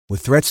With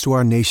threats to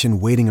our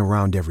nation waiting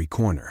around every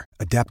corner,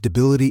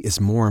 adaptability is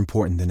more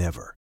important than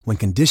ever. When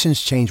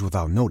conditions change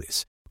without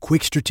notice,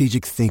 quick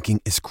strategic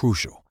thinking is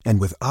crucial.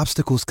 And with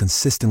obstacles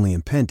consistently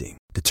impending,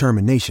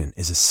 determination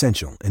is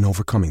essential in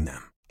overcoming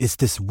them. It's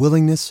this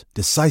willingness,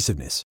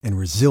 decisiveness, and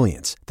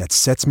resilience that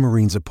sets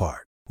Marines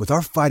apart. With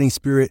our fighting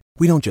spirit,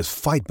 we don't just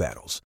fight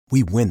battles,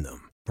 we win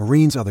them.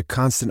 Marines are the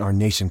constant our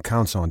nation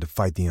counts on to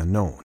fight the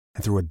unknown.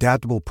 And through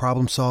adaptable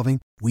problem solving,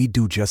 we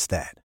do just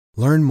that.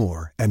 Learn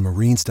more at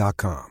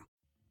marines.com.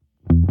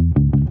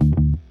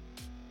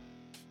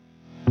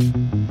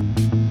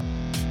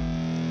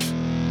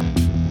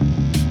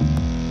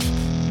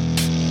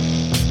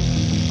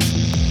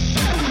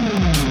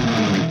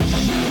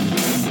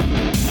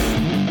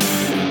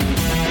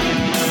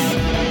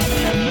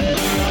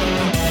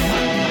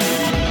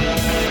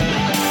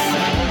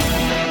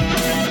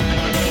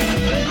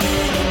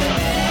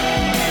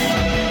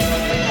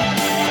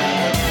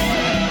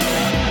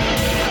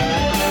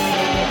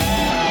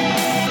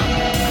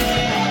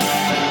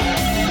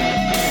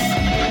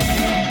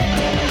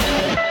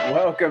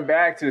 Welcome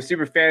back to the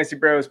Super Fantasy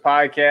Bros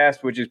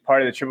podcast, which is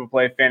part of the Triple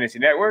Play Fantasy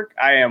Network.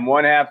 I am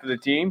one half of the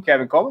team,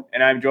 Kevin Coleman,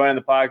 and I'm joined on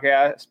the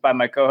podcast by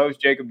my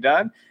co-host, Jacob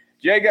Dunn.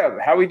 Jacob,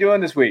 how are we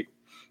doing this week?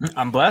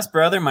 I'm blessed,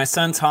 brother. My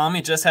son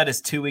Tommy just had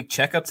his 2-week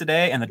checkup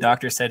today, and the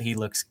doctor said he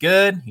looks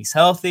good. He's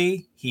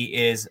healthy. He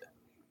is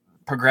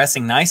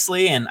progressing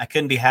nicely, and I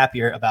couldn't be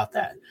happier about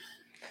that.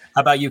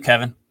 How about you,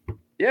 Kevin?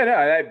 Yeah,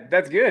 no,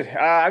 that's good.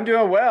 I'm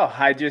doing well.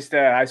 I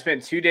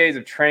spent 2 days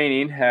of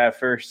training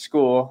for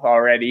school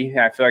already.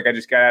 I feel like I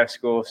just got out of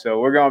school, so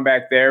we're going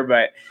back there.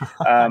 But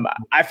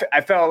I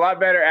felt a lot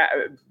better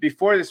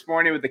before this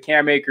morning with the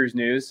Cam Akers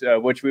news,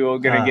 which we will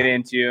going to get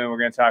into and we're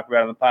going to talk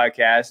about on the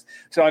podcast.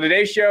 So on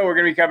today's show, we're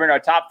going to be covering our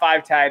top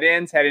 5 tight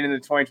ends heading into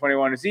the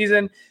 2021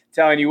 season,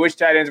 telling you which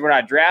tight ends we're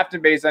not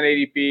drafting based on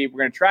ADP. We're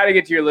going to try to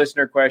get to your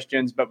listener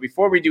questions. But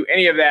before we do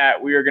any of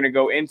that, we are going to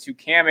go into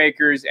Cam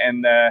Akers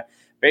and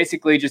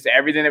basically just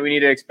everything that we need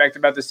to expect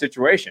about the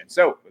situation.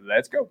 So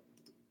let's go.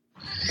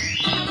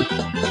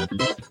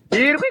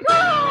 Here we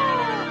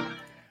go.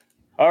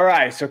 All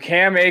right. So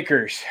Cam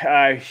Akers,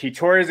 he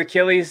tore his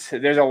Achilles.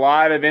 There's a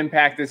lot of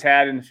impact this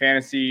had in the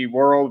fantasy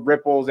world,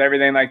 ripples,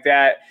 everything like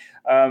that.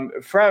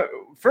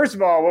 First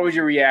of all, what was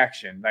your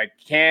reaction? Like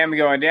Cam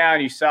going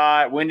down, you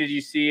saw it. When did you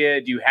see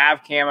it? Do you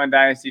have Cam on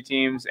dynasty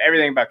teams?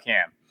 Everything about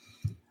Cam.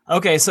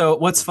 Okay, so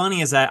what's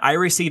funny is that I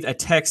received a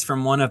text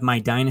from one of my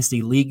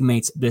Dynasty League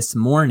mates this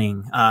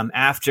morning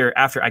after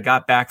I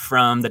got back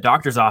from the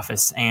doctor's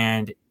office,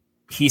 and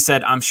he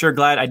said, I'm sure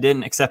glad I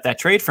didn't accept that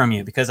trade from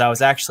you because I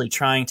was actually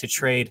trying to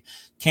trade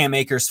Cam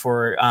Akers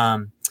for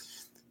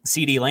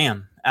CeeDee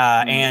Lamb.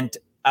 And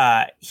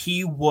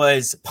he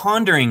was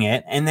pondering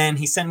it, and then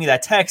he sent me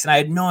that text, and I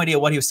had no idea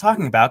what he was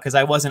talking about because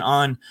I wasn't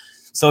on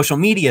social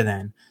media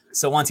then.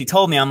 So once he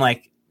told me, I'm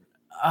like,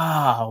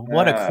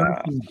 what a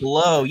crushing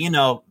blow,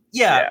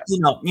 Yeah,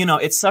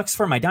 it sucks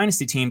for my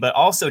dynasty team, but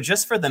also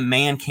just for the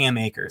man Cam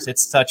Akers.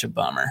 It's such a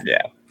bummer.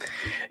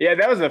 Yeah,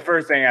 that was the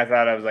first thing I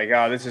thought. I was like,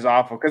 oh, this is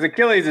awful. Because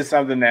Achilles is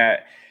something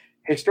that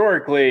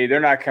historically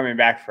they're not coming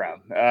back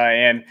from.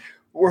 And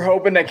we're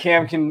hoping that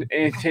Cam can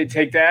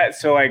take that.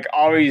 So, like,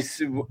 always,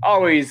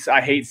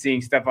 I hate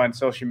seeing stuff on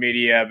social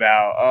media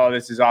about, oh,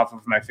 this is awful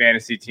for my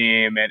fantasy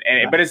team.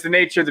 But it's the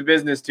nature of the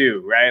business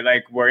too, right?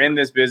 Like, we're in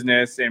this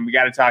business and we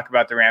got to talk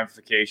about the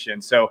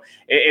ramifications. So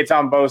it's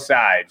on both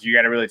sides. You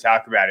got to really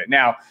talk about it.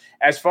 Now,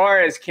 as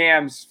far as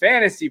Cam's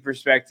fantasy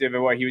perspective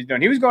and what he was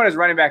doing, he was going as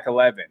running back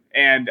 11.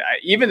 And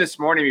even this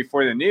morning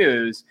before the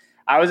news,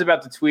 I was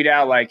about to tweet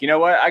out, like, you know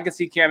what? I could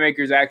see Cam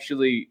Akers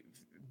actually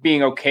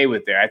being okay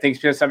with there. I think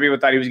some people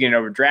thought he was getting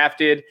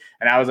overdrafted,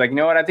 and I was like, you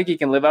know what? I think he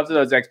can live up to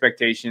those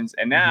expectations.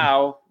 And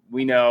now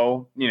we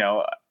know,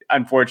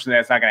 unfortunately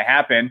that's not going to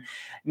happen.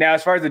 Now,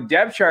 as far as the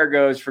depth chart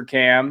goes for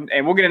Cam,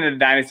 and we'll get into the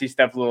dynasty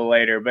stuff a little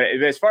later, but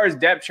as far as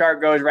depth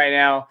chart goes right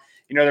now,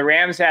 the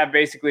Rams have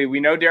basically, we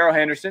know Darrell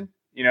Henderson,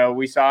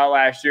 we saw it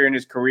last year in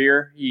his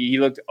career. He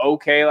looked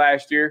okay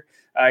last year.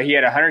 He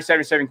had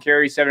 177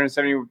 carries,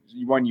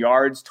 771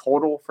 yards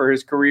total for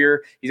his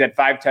career. He's had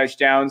 5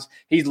 touchdowns.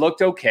 He's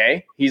looked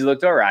okay. He's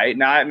looked all right.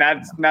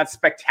 Not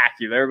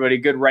spectacular, but a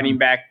good running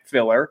back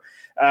filler.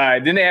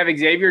 Then they have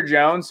Xavier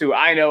Jones, who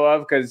I know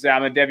of because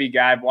I'm a Debbie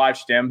guy. I've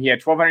watched him. He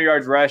had 1,200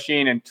 yards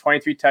rushing and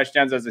 23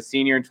 touchdowns as a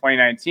senior in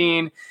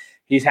 2019.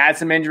 He's had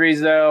some injuries,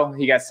 though.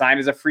 He got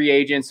signed as a free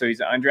agent, so he's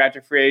an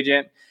undrafted free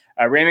agent.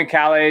 Raymond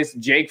Calais,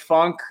 Jake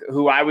Funk,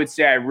 who I would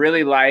say I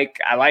really like.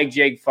 I like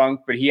Jake Funk,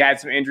 but he had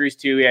some injuries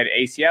too. He had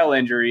ACL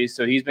injuries,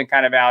 so he's been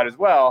kind of out as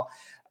well.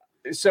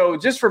 So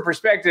just for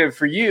perspective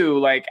for you,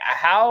 like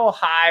how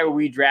high are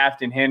we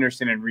drafting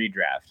Henderson in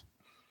redraft?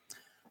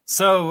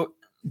 So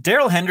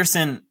Darrell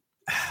Henderson,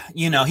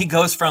 he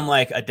goes from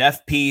like a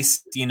death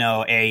piece,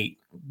 a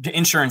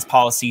insurance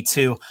policy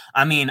to,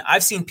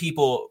 I've seen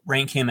people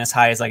rank him as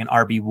high as like an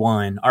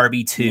RB1,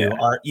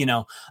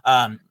 RB2,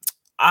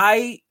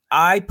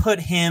 I put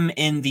him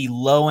in the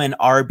low end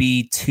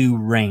RB2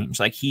 range.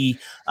 Like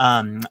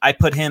I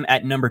put him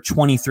at number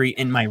 23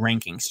 in my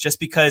rankings just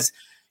because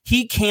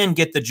he can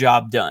get the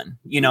job done.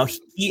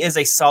 He is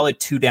a solid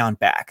 2-down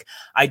back.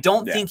 I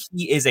don't think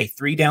he is a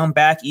 3-down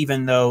back,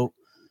 even though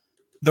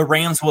the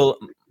Rams will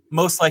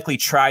most likely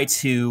try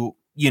to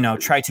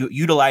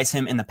utilize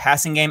him in the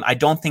passing game. I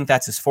don't think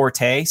that's his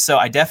forte. So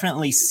I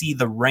definitely see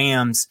the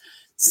Rams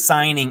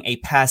signing a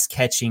pass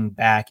catching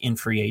back in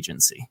free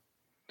agency.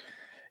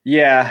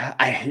 Yeah,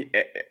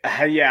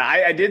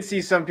 I did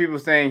see some people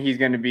saying he's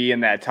going to be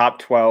in that top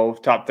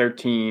 12, top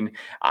 13.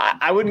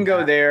 I wouldn't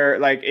go there.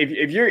 Like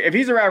if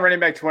he's around running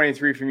back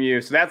 23 from you,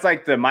 so that's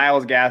like the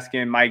Myles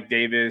Gaskin, Mike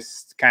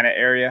Davis kind of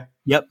area.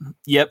 Yep.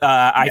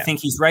 I think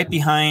he's right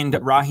behind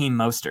Raheem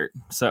Mostert.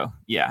 So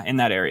yeah, in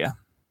that area.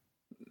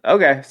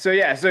 Okay, so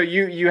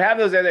you have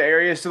those other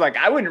areas. So like,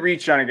 I wouldn't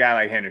reach on a guy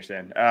like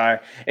Henderson,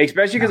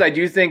 especially because I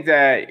do think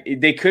that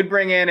they could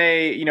bring in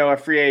a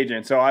free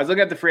agent. So I was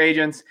looking at the free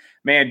agents.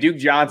 Man, Duke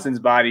Johnson's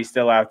body's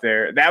still out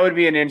there. That would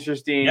be an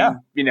interesting,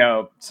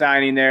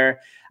 signing there.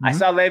 Mm-hmm. I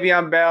saw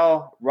Le'Veon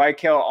Bell,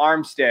 Rykel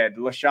Armstead,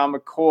 LaShawn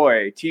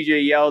McCoy,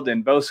 TJ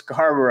Yeldon, Bo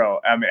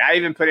Scarborough. I mean, I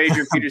even put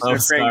Adrian Peterson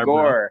and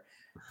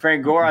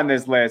Frank Gore on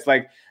this list.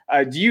 Like,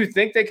 do you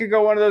think they could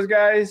go one of those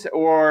guys,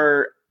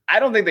 or I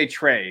don't think they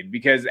trade,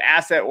 because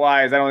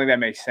asset-wise, I don't think that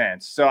makes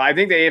sense. So I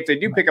think if they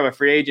do pick up a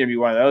free agent, it'd be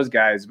one of those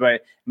guys.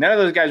 But none of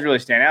those guys really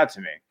stand out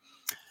to me.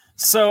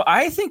 So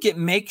I think it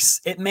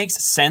makes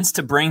sense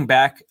to bring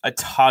back a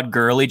Todd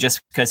Gurley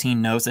just because he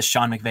knows the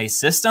Sean McVay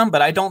system,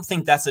 but I don't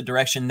think that's the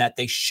direction that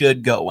they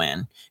should go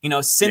in.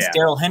 Since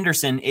Darrell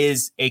Henderson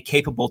is a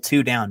capable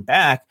 2-down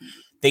back,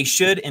 they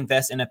should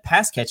invest in a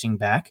pass-catching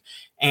back.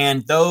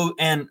 And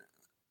the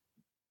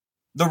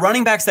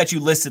running backs that you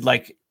listed,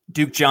 like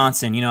Duke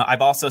Johnson,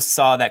 I've also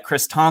saw that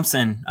Chris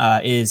Thompson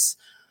is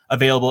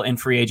available in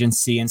free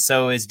agency, and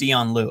so is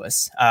Dion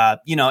Lewis.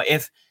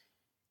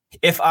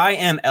 If I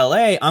am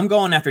LA, I'm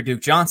going after Duke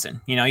Johnson.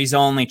 He's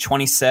only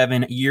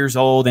 27 years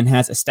old and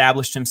has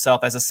established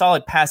himself as a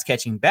solid pass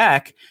catching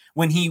back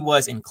when he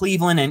was in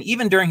Cleveland and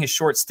even during his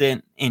short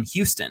stint in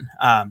Houston.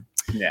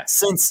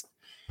 Since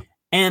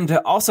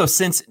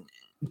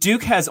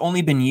Duke has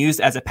only been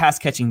used as a pass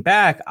catching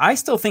back, I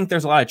still think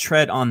there's a lot of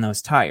tread on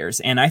those tires.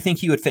 And I think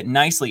he would fit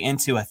nicely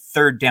into a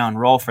 3rd down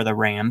role for the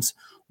Rams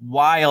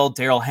while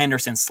Darrell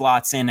Henderson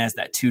slots in as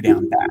that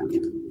 2-down back.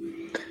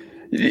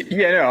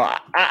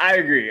 I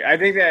agree. I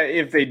think that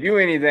if they do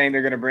anything,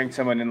 they're going to bring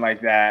someone in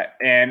like that.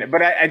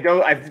 But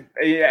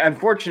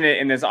unfortunate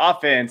in this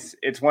offense,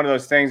 it's one of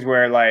those things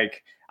where,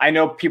 like, I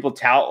know people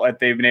tout what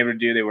they've been able to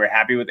do. They were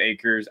happy with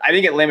Akers. I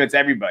think it limits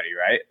everybody,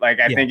 right? Like,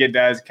 I think it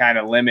does kind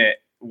of limit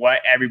what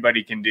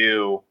everybody can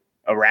do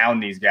around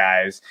these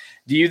guys.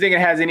 Do you think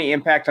it has any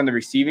impact on the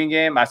receiving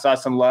game? I saw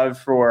some love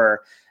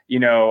for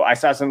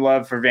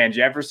Van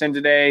Jefferson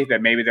today,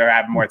 that maybe they're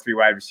having more 3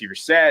 wide receiver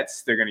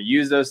sets. They're going to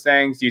use those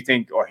things. Do you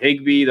think, or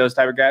Higbee, those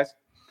type of guys?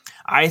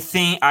 I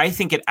think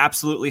it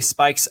absolutely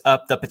spikes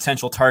up the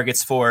potential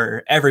targets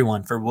for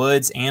everyone, for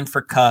Woods and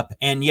for Kupp.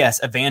 And yes,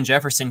 a Van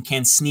Jefferson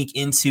can sneak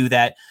into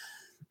that,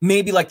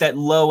 maybe like that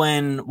low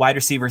end wide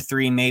receiver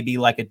 3, maybe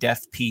like a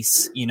depth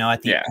piece,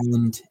 at the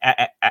end,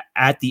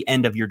 at the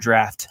end of your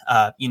draft.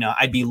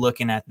 I'd be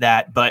looking at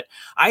that, but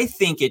I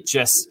think it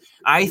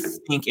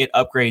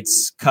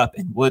upgrades Kupp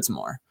and Woods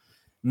more.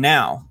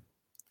 Now,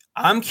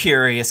 I'm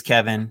curious,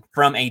 Kevin,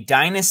 from a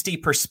dynasty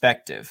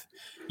perspective,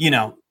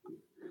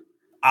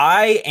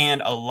 I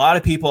and a lot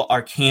of people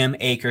are Cam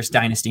Akers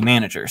dynasty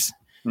managers.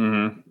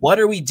 Mm-hmm. What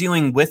are we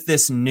doing with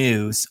this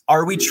news?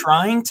 Are we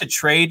trying to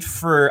trade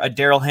for a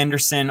Darrell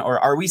Henderson, or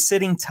are we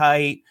sitting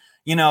tight?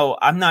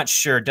 I'm not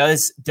sure.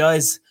 Does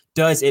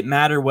it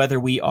matter whether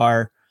we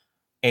are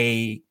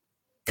a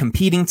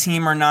competing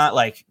team or not?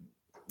 Like,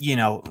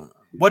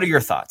 what are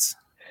your thoughts?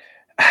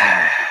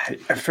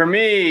 For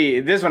me,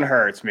 this one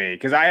hurts me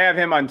because I have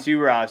him on 2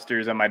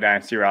 rosters, on my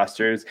dynasty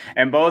rosters,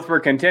 and both were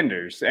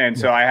contenders. And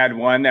so I had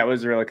one that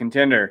was a real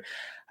contender.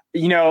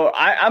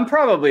 I'm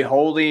probably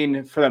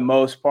holding for the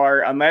most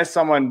part, unless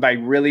someone like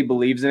really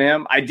believes in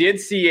him. I did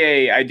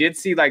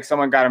see like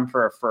someone got him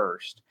for a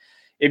first.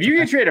 If you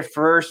can trade a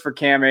first for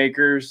Cam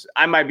Akers,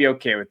 I might be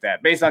okay with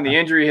that. Based on the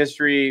injury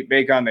history,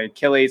 based on the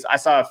Achilles, I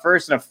saw a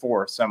first and a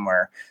 4th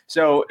somewhere.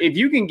 So if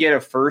you can get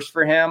a first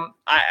for him,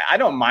 I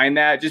don't mind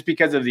that, just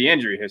because of the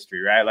injury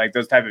history, right? Like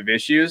those type of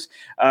issues.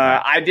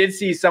 I did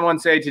see someone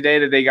say today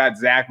that they got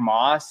Zach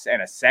Moss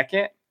and a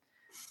 2nd.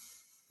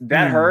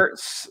 That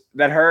hurts.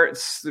 That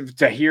hurts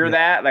to hear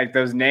that, like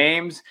those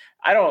names.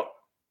 I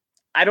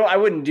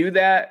wouldn't do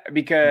that,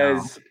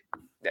 because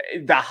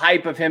the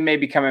hype of him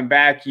maybe coming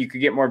back, you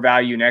could get more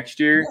value next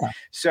year. Yeah.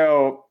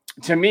 So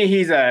to me,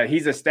 he's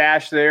a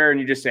stash there, and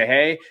you just say,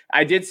 hey,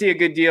 I did see a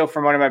good deal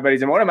from one of my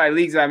buddies in one of my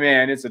leagues I'm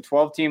in. It's a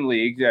 12-team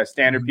league,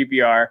 standard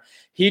PPR.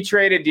 He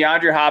traded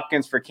DeAndre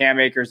Hopkins for Cam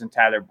Akers and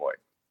Tyler Boyd.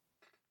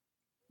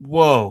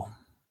 Whoa.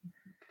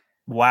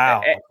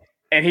 Wow.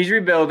 And he's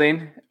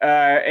rebuilding.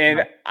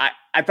 I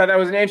thought that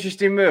was an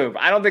interesting move.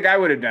 I don't think I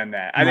would have done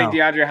that. I think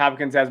DeAndre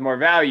Hopkins has more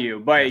value,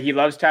 but he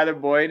loves Tyler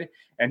Boyd,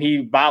 and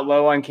he bought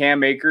low on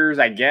Cam Akers,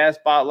 I guess.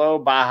 Bought low,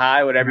 buy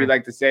high, whatever you'd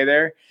like to say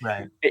there.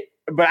 Right.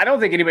 but I don't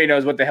think anybody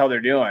knows what the hell they're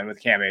doing with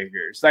Cam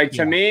Akers. Like,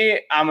 to me,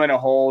 I'm going to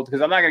hold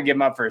because I'm not going to give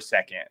him up for a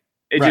second.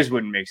 It just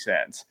wouldn't make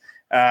sense.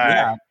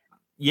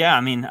 Yeah.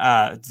 I mean,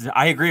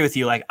 I agree with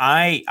you. Like,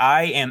 I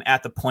am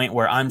at the point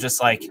where I'm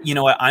just like, you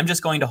know what? I'm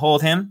just going to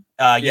hold him.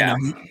 You know,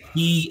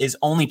 he is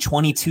only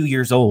 22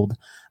 years old.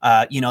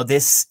 You know,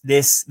 this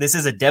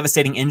is a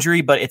devastating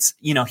injury, but it's,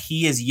 you know,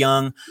 he is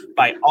young.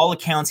 By all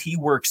accounts, he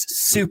works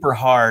super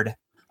hard.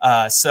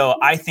 So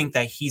I think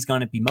that he's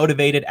going to be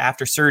motivated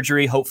after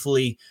surgery.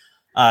 Hopefully,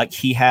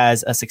 he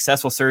has a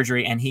successful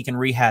surgery and he can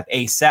rehab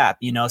ASAP,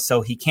 you know,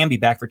 so he can be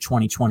back for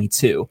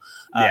 2022.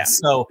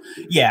 So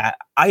yeah,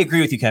 I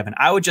agree with you, Kevin.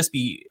 I would just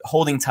be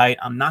holding tight.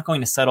 I'm not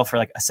going to settle for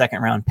like a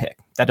second round pick.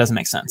 That doesn't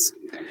make sense.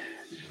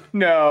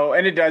 No,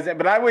 and it doesn't.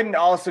 But I wouldn't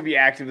also be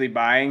actively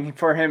buying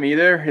for him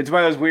either. It's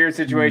one of those weird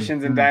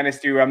situations in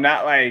Dynasty where I'm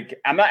not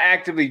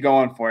actively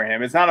going for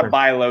him. It's not a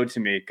buy low to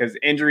me because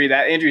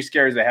that injury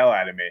scares the hell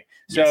out of me.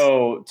 Yes.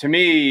 So to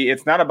me,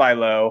 it's not a buy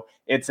low.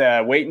 It's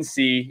a wait and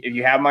see. If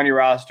you have him on your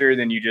roster,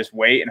 then you just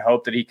wait and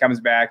hope that he comes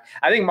back.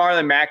 I think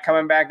Marlon Mack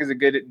coming back is a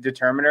good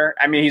determiner.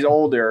 I mean, he's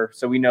older,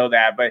 so we know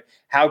that. But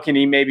how can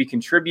he maybe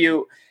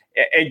contribute?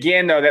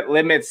 Again, though,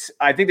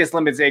 I think this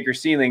limits Akers'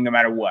 ceiling no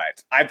matter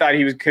what. I thought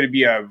he could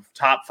be a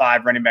top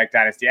 5 running back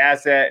dynasty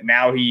asset.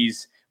 Now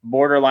he's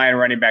borderline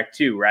running back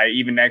 2, right?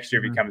 Even next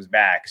year if he comes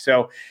back.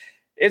 So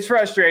it's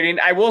frustrating.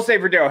 I will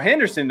say for Darrell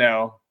Henderson,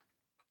 though,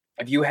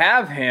 if you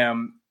have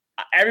him,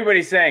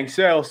 everybody's saying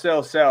sell.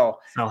 So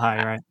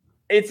high, right?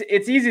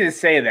 It's easy to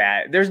say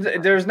that.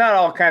 There's not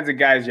all kinds of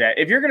guys yet.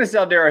 If you're going to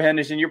sell Darrell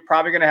Henderson, you're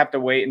probably going to have to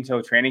wait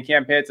until training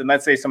camp hits. And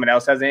let's say someone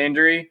else has an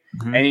injury,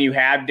 and then you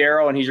have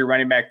Darrell, and he's your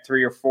running back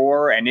 3 or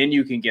 4, and then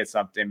you can get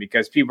something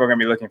because people are going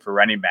to be looking for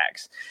running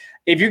backs.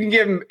 If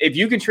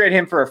you can trade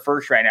him for a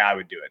first right now, I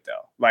would do it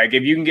though. Like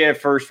if you can get a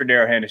first for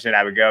Darrell Henderson,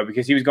 I would go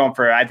because he was going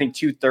for, I think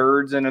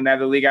 2/3 in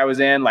another league I was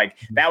in. Like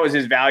that was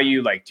his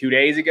value like 2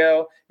 days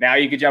ago. Now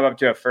you could jump up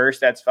to a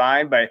first. That's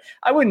fine. But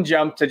I wouldn't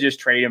jump to just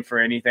trade him for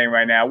anything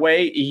right now.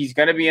 Wait, he's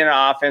going to be in an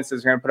offense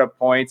that's going to put up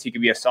points. He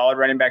could be a solid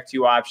running back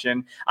 2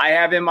 option. I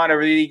have him on a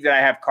league that I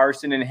have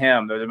Carson and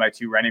him. Those are my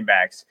 2 running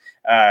backs.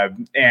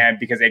 And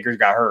because Akers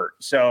got hurt.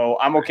 So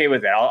I'm okay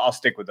with that. I'll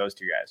stick with those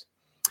 2 guys.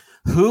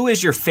 Who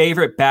is your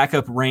favorite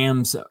backup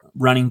Rams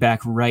running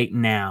back right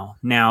now?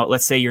 Now,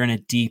 let's say you're in a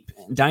deep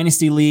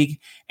dynasty league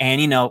and,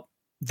 you know,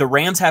 the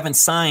Rams haven't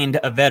signed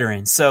a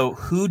veteran. So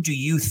who do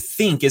you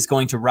think is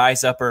going to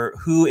rise up or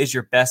who is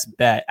your best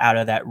bet out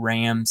of that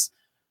Rams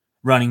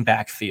running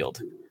back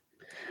field?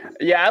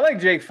 Yeah, I like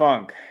Jake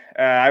Funk.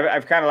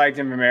 I've kind of liked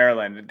him from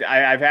Maryland.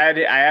 I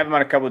have him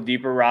on a couple of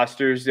deeper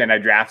rosters and I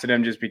drafted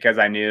him just because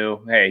I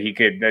knew, hey,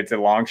 it's a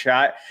long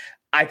shot.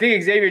 I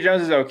think Xavier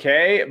Jones is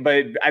okay,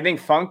 but I think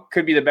Funk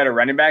could be the better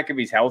running back if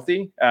he's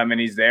healthy and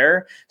he's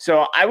there.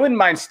 So I wouldn't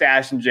mind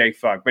stashing Jake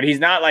Funk, but he's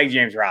not like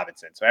James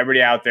Robinson. So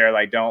everybody out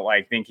there don't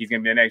think he's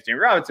going to be the next James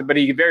Robinson, but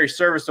he's a very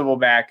serviceable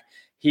back.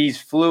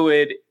 He's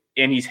fluid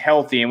and he's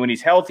healthy. And when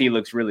he's healthy, he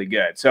looks really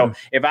good. So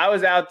if I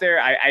was out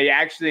there, I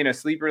actually in a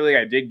sleeper league,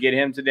 I did get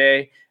him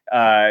today.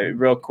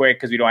 Real quick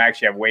because we don't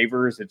actually have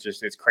waivers.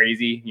 It's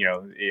crazy. You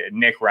know,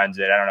 Nick runs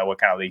it. I don't know what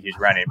kind of league he's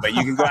running, but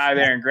you can go out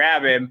there and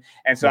grab him.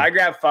 And so I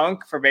grabbed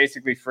Funk for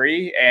basically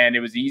free, and it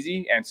was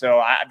easy. And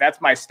so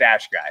that's my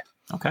stash guy.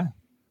 Okay.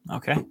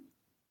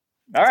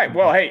 All right.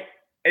 Well, hey,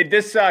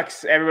 this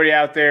sucks, everybody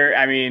out there.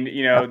 I mean,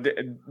 you know,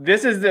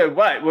 this is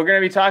what we're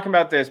going to be talking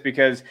about this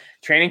because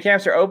training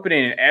camps are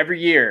opening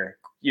every year.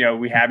 You know,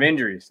 we have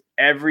injuries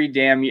every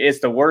damn year. It's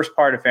the worst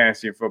part of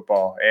fantasy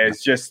football.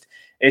 It's just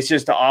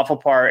the awful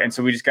part. And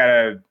so we just got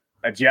to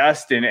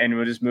adjust and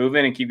we'll just move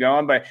in and keep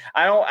going. But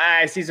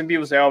I see some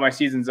people say, oh, my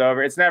season's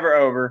over. It's never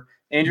over.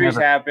 Injuries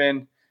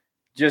happen.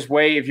 Just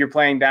wait if you're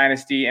playing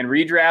Dynasty and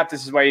redraft.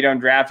 This is why you don't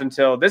draft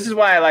this is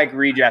why I like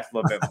redraft a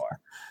little bit more.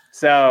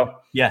 So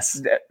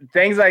yes,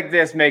 things like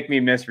this make me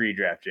miss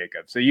redraft,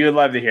 Jacob. So you would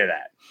love to hear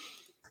that.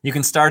 You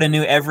can start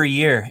anew every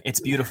year. It's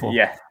beautiful.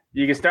 Yeah.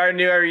 You can start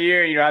anew every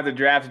year, and you don't have to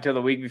draft until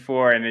the week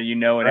before, and then you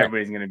know when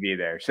everybody's going to be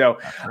there. So,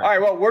 all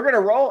right, well, we're going to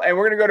roll, and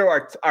we're going to go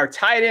to our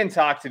tight end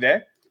talk today.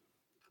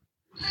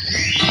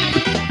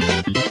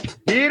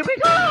 Here we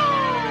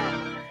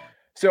go.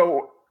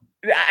 So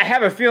I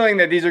have a feeling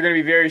that these are going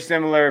to be very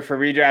similar for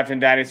redraft and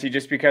dynasty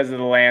just because of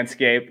the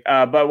landscape.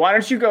 But why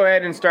don't you go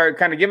ahead and start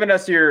kind of giving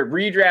us your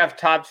redraft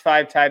top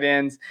 5 tight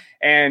ends.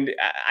 And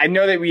I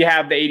know that we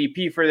have the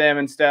ADP for them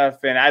and stuff.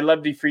 And I'd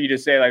love for you to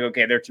say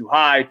okay, they're too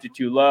high,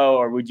 too low,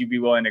 or would you be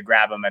willing to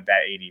grab them at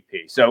that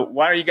ADP? So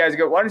why don't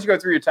you go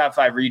through your top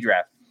 5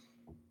 redraft?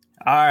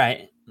 All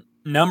right.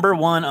 Number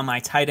 1 on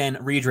my tight end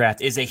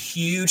redraft is a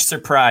huge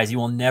surprise. You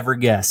will never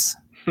guess.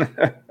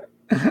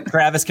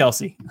 Travis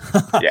Kelce.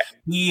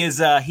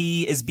 Yeah.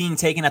 He is being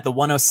taken at the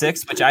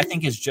 106, which I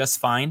think is just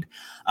fine.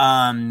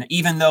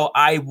 Even though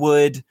I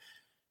would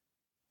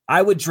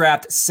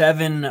draft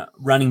 7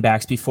 running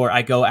backs before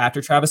I go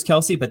after Travis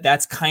Kelce, but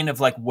that's kind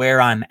of like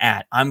where I'm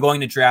at. I'm going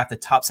to draft the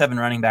top 7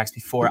 running backs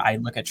before I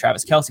look at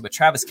Travis Kelce, but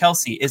Travis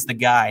Kelce is the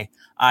guy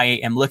I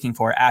am looking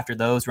for after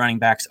those running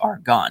backs are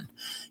gone.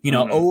 You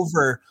know,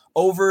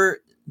 over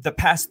the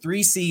past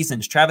 3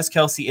 seasons, Travis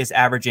Kelce is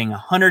averaging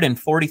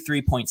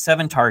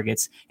 143.7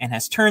 targets and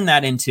has turned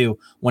that into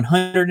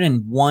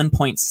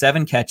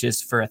 101.7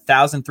 catches for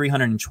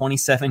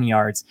 1,327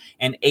 yards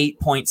and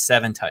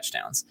 8.7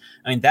 touchdowns.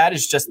 I mean, that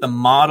is just the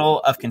model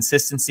of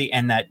consistency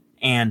and that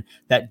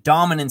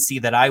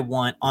dominancy that I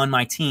want on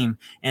my team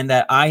and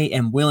that I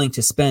am willing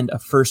to spend a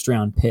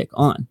first-round pick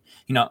on.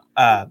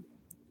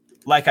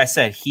 Like I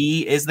said,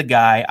 he is the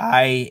guy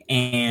I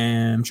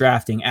am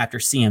drafting after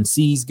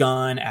CMC's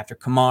gone, after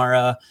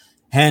Kamara,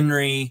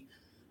 Henry,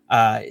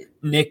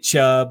 Nick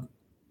Chubb,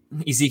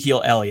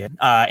 Ezekiel Elliott,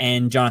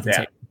 and Jonathan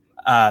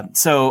Taylor.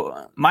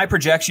 So my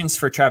projections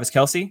for Travis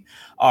Kelce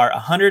are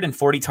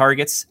 140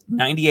 targets,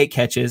 98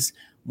 catches,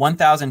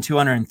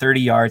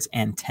 1,230 yards,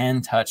 and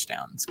 10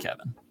 touchdowns,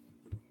 Kevin.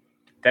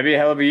 That'd be a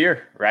hell of a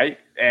year, right?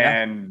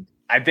 And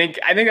I think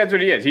that's what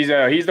he is. He's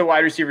the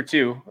wide receiver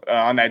too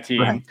on that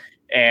team. Right.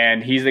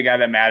 And he's the guy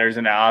that matters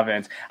in the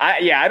offense.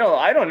 I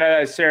don't know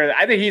necessarily.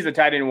 I think he's the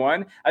tight end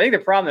one. I think the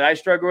problem that I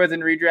struggle with in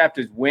redraft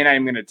is when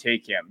I'm going to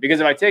take him. Because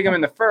if I take him in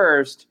the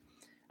first,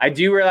 I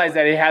do realize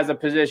that he has a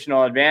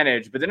positional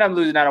advantage, but then I'm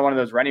losing out on one of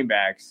those running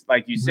backs,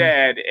 like you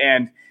said.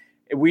 And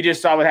we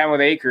just saw what happened with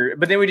Akers,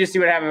 but then we just see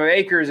what happened with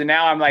Akers. And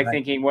now I'm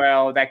thinking,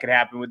 well, that could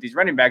happen with these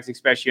running backs,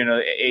 especially in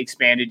an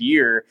expanded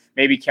year.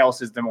 Maybe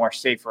Kelce is the more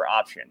safer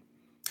option.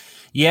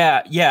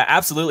 Yeah,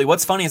 absolutely.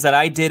 What's funny is that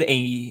I did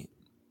a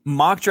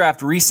mock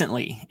draft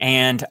recently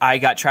and I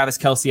got Travis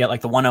Kelce at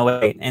like the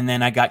 108 and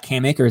then I got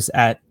Cam Akers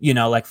at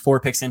 4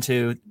 picks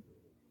into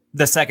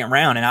the second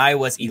round and I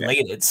was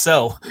elated.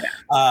 So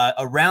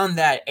around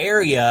that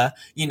area,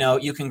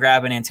 you can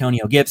grab an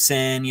Antonio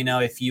Gibson,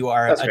 if you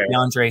are a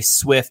DeAndre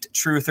Swift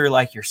truther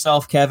like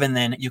yourself, Kevin,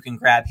 then you can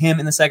grab him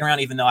in the second round,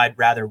 even though I'd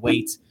rather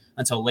wait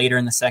until later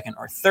in the second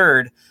or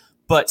third.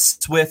 But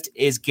Swift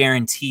is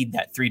guaranteed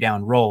that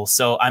 3-down role.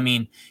 So, I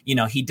mean,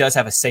 he does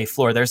have a safe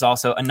floor. There's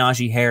also a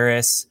Najee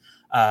Harris.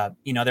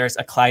 There's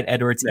a Clyde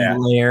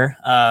Edwards-Helaire.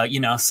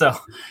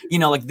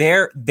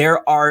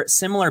 There are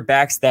similar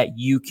backs that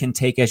you can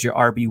take as your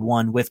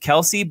RB1 with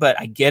Kelce, but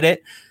I get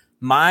it.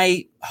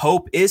 My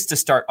hope is to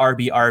start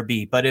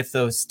RB. But if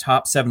those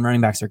top 7 running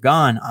backs are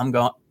gone,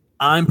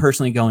 I'm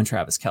personally going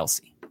Travis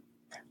Kelce.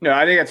 No,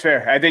 I think that's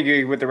fair. I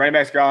think with the running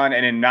backs gone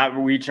and then not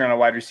reaching on a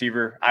wide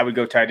receiver, I would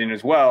go tight end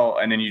as well.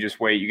 And then you just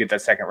wait, you get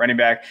that second running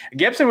back.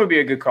 Gibson would be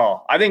a good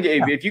call. I think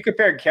if you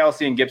compare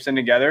Kelce and Gibson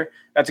together,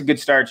 that's a good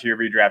start to your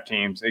redraft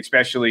teams,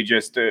 especially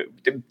just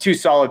 2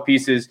 solid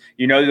pieces.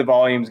 The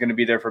volume is going to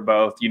be there for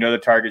both. The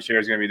target share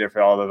is going to be there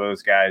for all of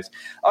those guys.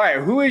 All right,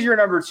 who is your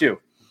number 2?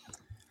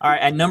 All right,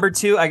 at number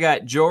 2, I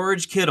got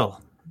George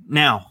Kittle.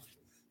 Now,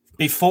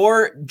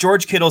 before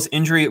George Kittle's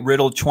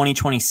injury-riddled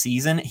 2020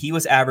 season, he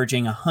was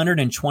averaging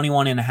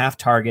 121.5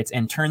 targets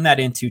and turned that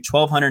into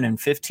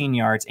 1,215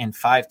 yards and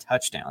 5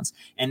 touchdowns.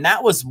 And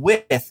that was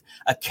with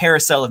a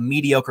carousel of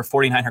mediocre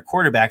 49er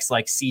quarterbacks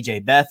like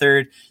C.J.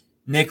 Beathard,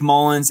 Nick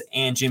Mullins,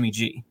 and Jimmy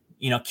G.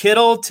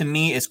 Kittle, to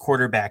me, is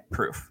quarterback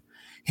proof.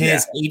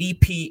 His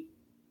ADP,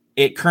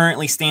 it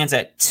currently stands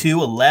at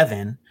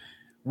 211,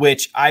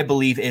 which I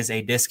believe is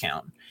a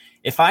discount.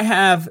 If I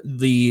have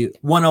the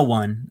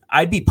 101,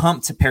 I'd be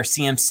pumped to pair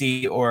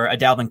CMC or a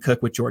Dalvin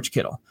Cook with George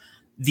Kittle.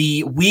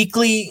 The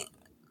weekly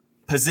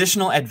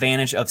positional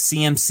advantage of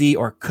CMC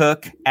or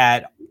Cook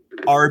at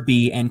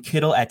RB and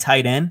Kittle at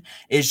tight end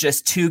is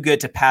just too good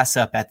to pass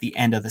up at the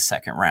end of the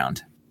second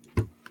round.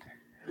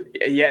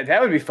 Yeah,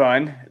 that would be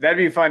fun. That'd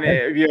be fun,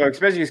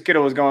 especially if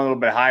Kittle was going a little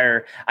bit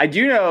higher. I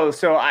do know,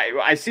 so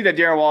I see that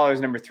Darren Waller is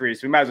number 3,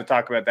 so we might as well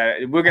talk about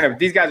that.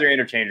 These guys are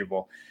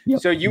interchangeable. Yep.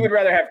 So you would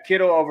rather have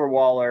Kittle over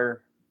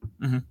Waller.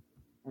 Mm-hmm.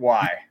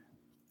 Why?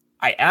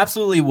 I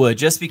absolutely would,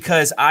 just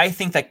because I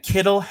think that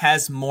Kittle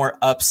has more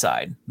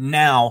upside.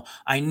 Now,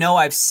 I know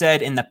I've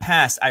said in the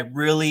past, I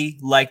really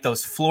like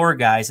those floor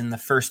guys in the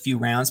first few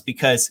rounds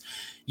because,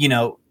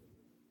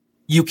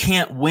 you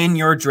can't win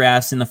your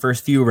drafts in the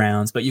first few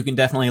rounds, but you can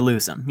definitely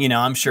lose them.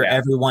 I'm sure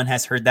everyone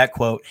has heard that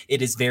quote.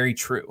 It is very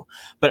true.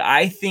 But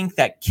I think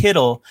that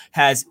Kittle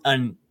has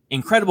an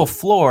incredible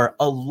floor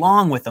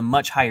along with a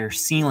much higher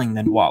ceiling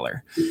than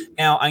Waller.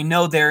 Now, I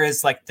know there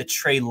is like the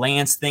Trey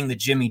Lance thing, the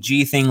Jimmy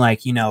G thing,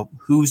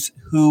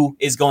 who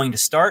is going to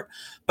start.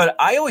 But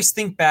I always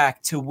think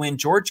back to when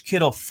George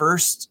Kittle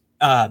first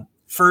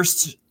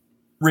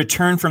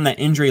returned from that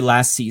injury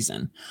last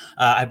season.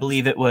 I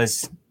believe it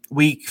was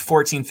week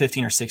 14,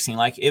 15, or 16.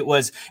 It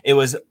was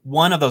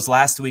one of those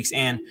last weeks.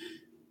 And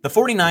the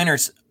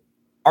 49ers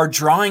are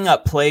drawing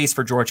up plays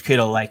for George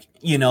Kittle, like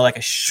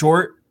a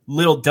short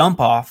little dump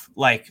off,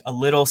 like a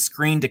little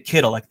screen to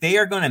Kittle. They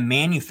are going to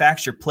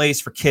manufacture plays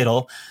for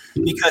Kittle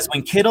because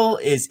when Kittle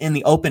is in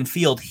the open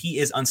field, he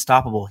is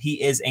unstoppable.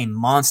 He is a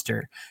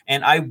monster.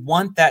 And I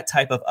want that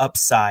type of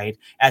upside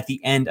at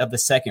the end of the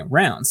second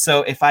round.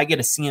 So if I get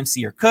a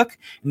CMC or Cook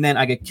and then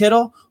I get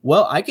Kittle,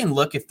 well, I can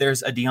look if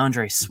there's a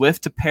DeAndre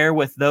Swift to pair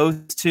with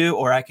those two,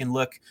 or I can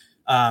look,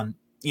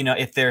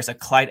 if there's a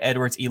Clyde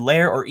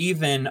Edwards-Helaire or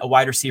even a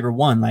wide receiver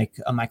 1 like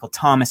a Michael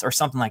Thomas or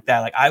something like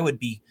that. I would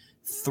be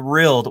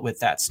thrilled with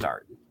that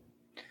start.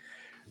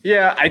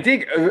 Yeah, I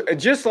think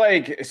just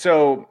like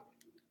so.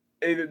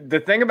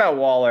 The thing about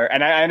Waller,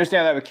 and I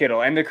understand that with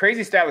Kittle, and the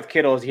crazy stat with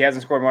Kittle is he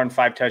hasn't scored more than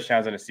 5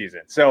 touchdowns in a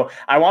season. So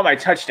I want my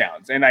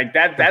touchdowns, and like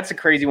that's a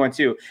crazy one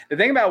too. The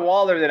thing about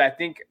Waller that I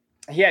think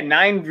he had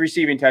 9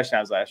 receiving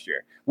touchdowns last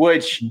year,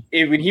 which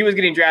when he was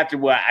getting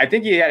drafted, I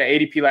think he had an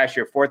ADP last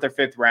year, 4th or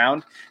 5th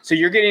round. So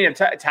you're getting a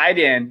tight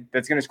end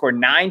that's going to score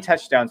 9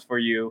 touchdowns for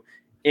you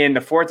in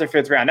the 4th or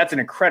 5th round. That's an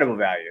incredible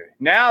value.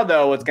 Now,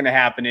 though, what's going to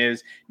happen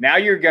is now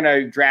you're going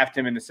to draft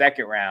him in the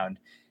 2nd round.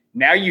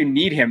 Now you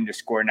need him to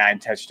score 9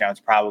 touchdowns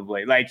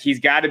probably. Like he's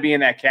got to be in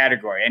that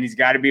category, and he's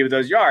got to be with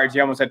those yards. He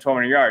almost had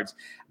 1,200 yards.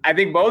 I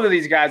think both of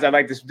these guys, I'd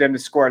like them to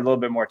score a little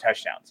bit more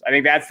touchdowns. I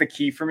think that's the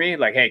key for me.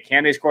 Like, hey,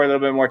 can they score a little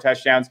bit more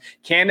touchdowns?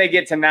 Can they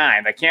get to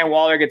 9? Like, can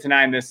Waller get to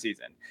 9 this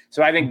season?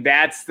 So I think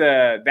that's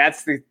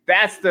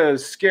the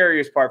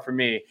scariest part for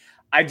me.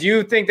 I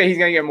do think that he's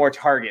going to get more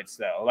targets,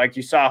 though. Like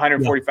you saw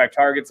 145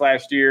 targets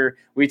last year.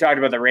 We talked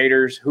about the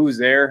Raiders. Who's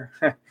there?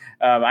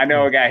 I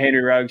know I got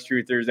Henry Ruggs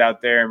truthers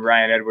out there and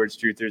Brian Edwards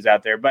truthers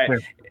out there, but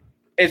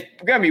it's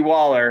going to be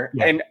Waller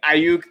and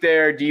Ayuk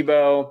there,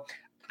 Debo.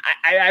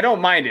 I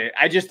don't mind it.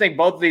 I just think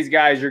both of these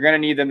guys, you're going to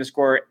need them to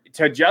score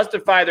to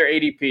justify their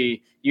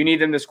ADP. You need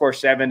them to score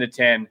 7 to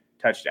 10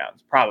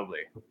 touchdowns,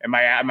 probably. Am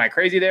I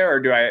crazy there, or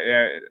do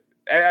I?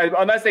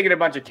 Unless they get a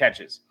bunch of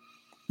catches.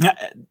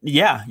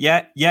 Yeah,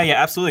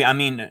 absolutely. I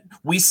mean,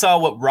 we saw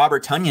what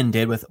Robert Tonyan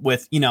did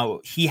with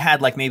he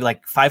had maybe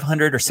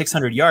 500 or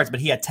 600 yards,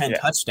 but he had 10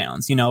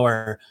 touchdowns,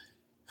 or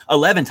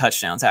 11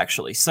 touchdowns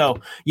actually. So,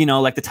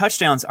 the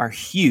touchdowns are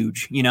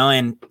huge,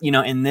 and,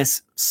 in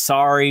this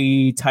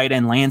sorry tight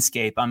end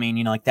landscape, I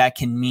mean, that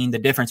can mean the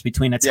difference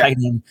between a tight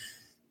end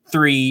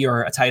 3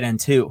 or a tight end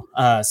 2.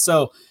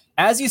 So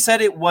as you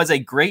said, it was a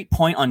great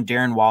point on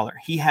Darren Waller.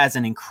 He has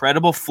an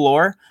incredible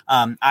floor.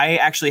 I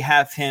actually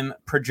have him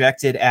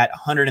projected at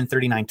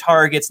 139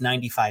 targets,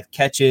 95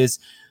 catches,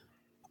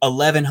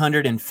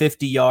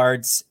 1,150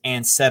 yards,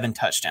 and 7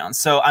 touchdowns.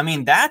 So, I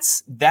mean, that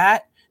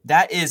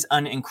is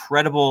an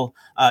incredible,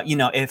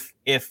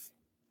 if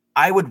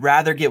I would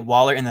rather get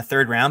Waller in the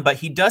 3rd round, but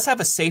he does have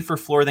a safer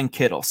floor than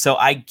Kittle. So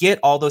I get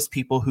all those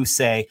people who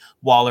say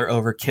Waller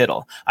over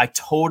Kittle. I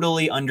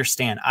totally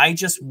understand. I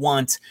just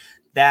want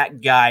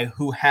that guy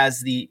who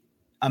has the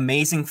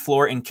amazing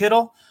floor in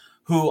Kittle,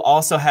 who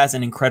also has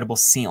an incredible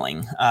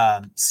ceiling.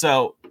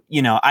 So,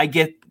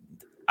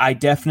 I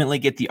definitely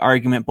get the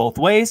argument both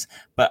ways,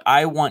 but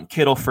I want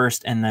Kittle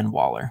first and then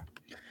Waller.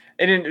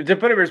 And to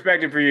put it in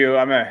perspective for you,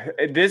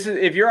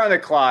 if you're on the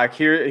clock,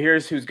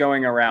 here's who's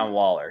going around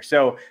Waller.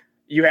 So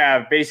you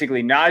have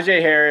basically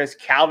Najee Harris,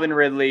 Calvin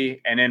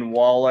Ridley, and then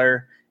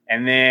Waller,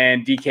 and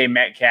then DK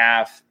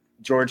Metcalf,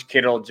 George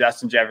Kittle,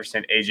 Justin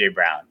Jefferson, AJ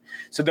Brown.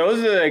 So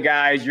those are the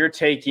guys you're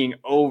taking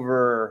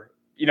over.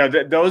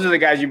 Those are the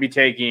guys you'd be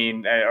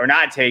taking or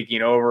not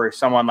taking over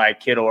someone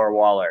like Kittle or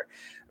Waller.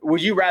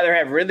 Would you rather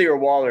have Ridley or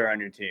Waller on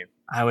your team?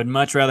 I would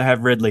much rather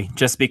have Ridley,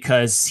 just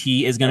because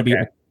he is going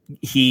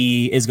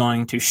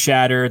to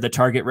shatter the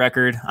target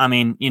record. I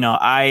mean,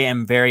 I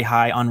am very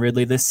high on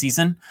Ridley this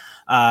season.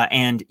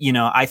 And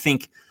I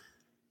think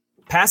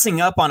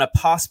passing up on a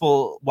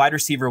possible wide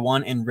receiver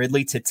 1 in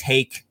Ridley to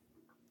take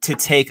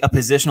a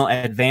positional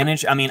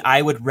advantage. I mean,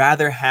 I would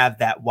rather have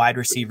that wide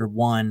receiver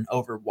 1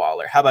 over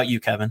Waller. How about you,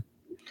 Kevin?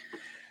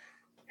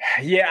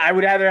 Yeah, I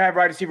would rather have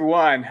wide receiver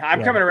 1.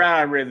 I'm coming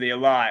around on Ridley a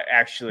lot,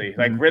 actually.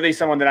 Like Ridley's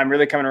someone that I'm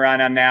really coming around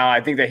on now. I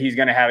think that he's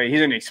going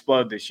to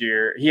explode this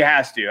year. He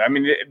has to. I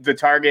mean, the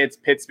targets,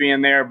 Pitts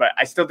being there, but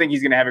I still think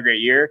he's going to have a great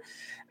year.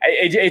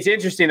 It's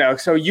interesting though.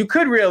 So you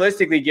could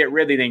realistically get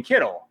Ridley than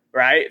Kittle,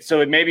 right?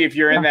 So maybe if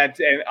you're in that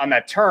on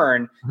that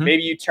turn,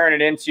 maybe you turn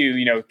it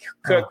into,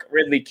 Cook,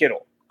 Ridley,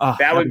 Kittle.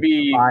 That would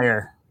be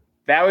fire.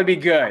 That would be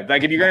good.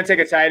 Like if you're going to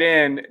take a tight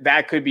end,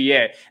 that could be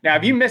it. Now,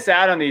 if you miss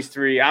out on these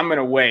 3, I'm going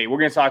to wait. We're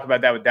going to talk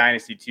about that with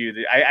Dynasty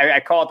too. I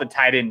call it the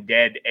tight end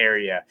dead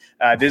area.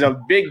 There's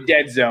a big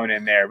dead zone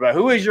in there. But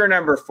who is your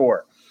number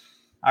 4?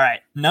 All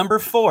right, number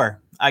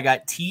 4, I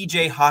got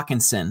TJ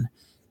Hawkinson.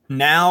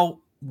 Now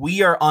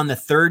we are on the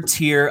 3rd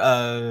tier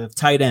of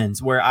tight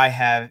ends where I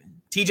have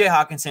TJ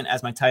Hawkinson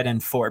as my tight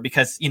end 4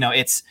 because,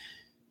 it's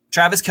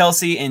Travis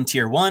Kelce in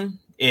tier 1.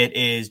 It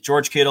is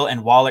George Kittle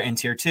and Waller in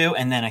tier 2,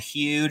 and then a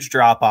huge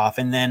drop off.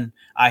 And then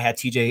I had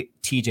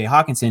TJ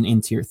Hawkinson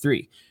in tier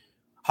 3.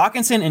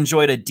 Hawkinson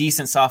enjoyed a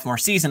decent sophomore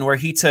season where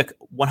he took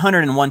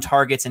 101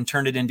 targets and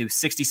turned it into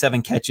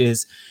 67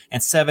 catches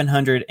and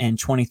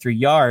 723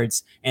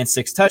 yards and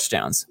 6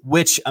 touchdowns,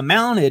 which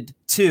amounted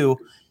to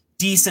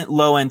decent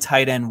low-end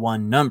tight end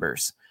 1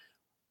 numbers.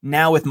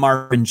 Now with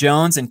Marvin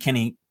Jones and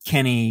Kenny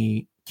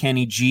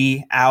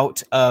G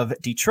out of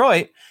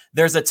Detroit,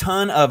 there's a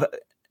ton of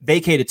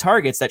vacated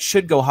targets that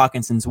should go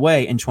Hawkinson's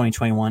way in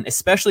 2021,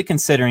 especially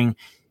considering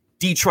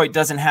Detroit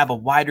doesn't have a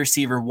wide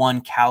receiver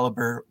 1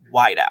 caliber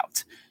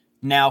wideout.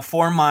 Now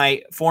for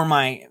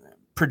my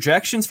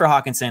projections for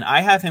Hawkinson,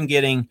 I have him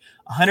getting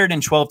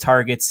 112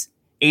 targets,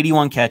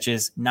 81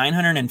 catches,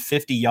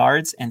 950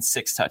 yards, and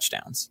 6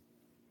 touchdowns.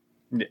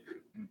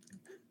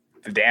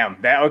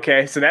 Damn.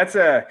 Okay. So that's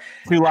a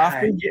too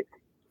lofty.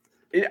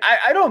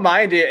 I don't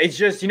mind it. It's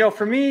just,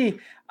 for me,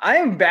 I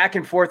am back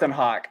and forth on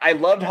Hawk. I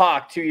loved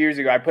Hawk 2 years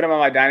ago. I put him on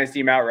my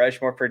Dynasty Mount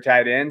Rushmore for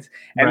tight ends.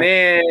 And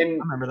then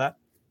I remember that.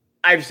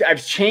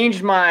 I've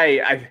changed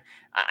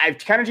I've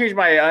kind of changed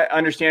my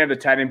understanding of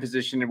the tight end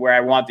position where I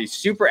want these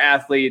super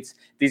athletes.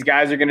 These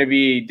guys are going to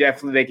be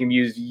definitely, they can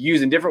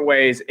use in different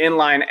ways, in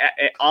line,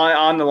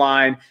 on the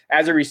line,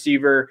 as a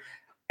receiver.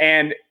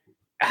 And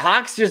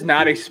Hawk's just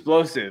not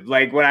explosive.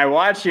 Like when I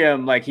watch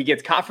him, like he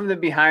gets caught from the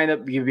behind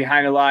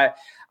a lot.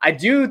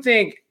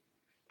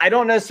 I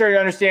don't necessarily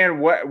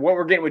understand what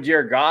we're getting with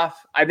Jared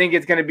Goff. I think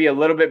it's going to be a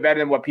little bit better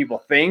than what people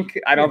think.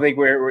 I don't think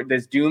we're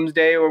this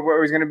doomsday or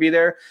where he's going to be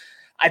there.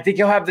 I think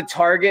he'll have the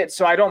target,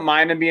 so I don't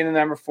mind him being the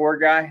number 4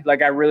 guy.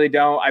 Like, I really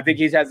don't. I think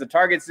he has the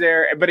targets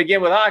there. But again,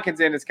 with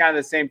Hockenson, it's kind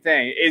of the same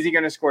thing. Is he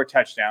going to score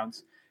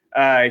touchdowns?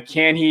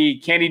 Can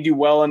he do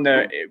well in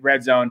the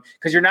red zone?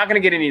 Because you're not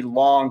going to get any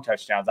long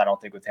touchdowns, I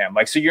don't think, with him.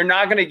 Like, so you're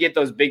not going to get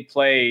those big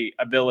play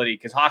ability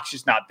because Hawk's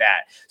just not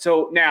that.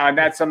 So now, and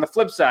that's on the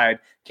flip side,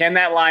 can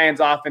that Lions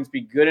offense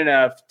be good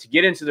enough to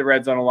get into the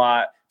red zone a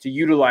lot to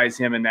utilize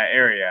him in that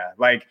area?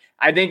 Like,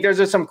 I think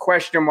there's some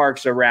question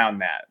marks around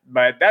that,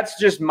 but that's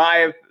just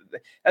my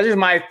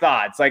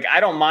thoughts. Like, I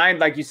don't mind,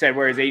 like you said,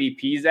 where his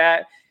ADP's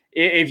at.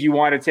 If you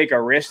want to take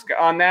a risk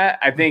on that,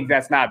 I think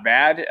that's not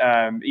bad.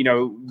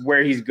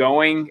 Where he's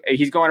going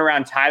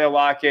around Tyler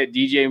Lockett,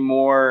 DJ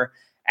Moore,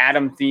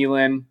 Adam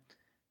Thielen.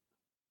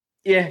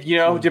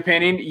 Yeah,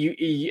 depending,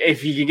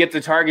 if you can get the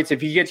targets,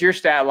 if you get your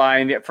stat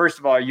line, first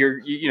of all,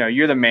 you're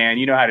the man.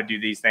 You know how to do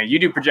these things. You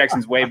do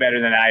projections way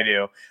better than I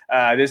do.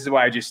 This is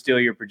why I just steal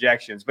your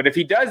projections. But if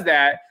he does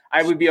that,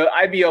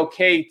 I'd be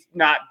okay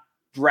not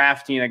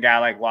drafting a guy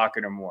like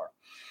Lockett or Moore.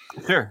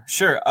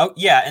 Sure. Oh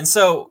yeah, and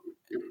so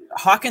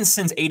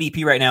Hawkinson's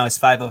ADP right now is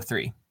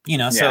 503.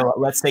 So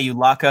let's say you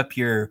lock up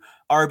your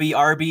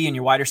RB and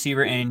your wide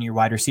receiver and your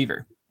wide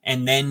receiver.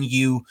 And then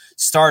you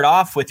start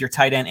off with your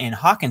tight end in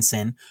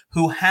Hockenson,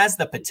 who has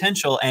the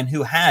potential and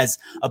who has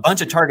a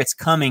bunch of targets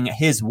coming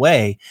his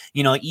way.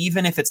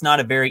 Even if it's not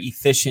a very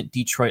efficient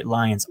Detroit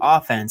Lions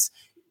offense,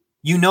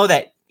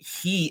 that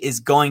he is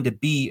going to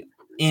be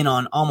in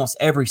on almost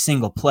every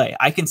single play.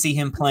 I can see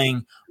him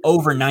playing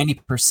over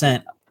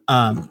 90%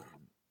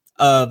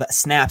 of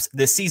snaps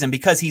this season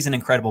because he's an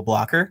incredible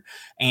blocker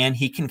and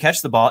he can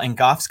catch the ball, and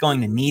Goff's going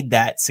to need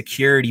that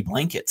security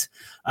blanket.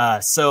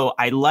 So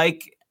I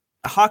like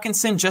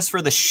Hockenson just for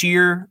the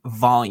sheer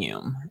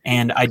volume,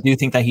 and I do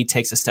think that he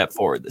takes a step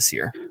forward this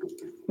year.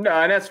 No,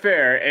 and that's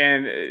fair,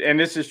 and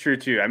this is true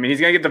too. I mean, he's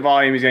going to get the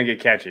volume, he's going to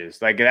get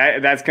catches. Like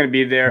that's going to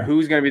be there.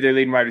 Who's going to be their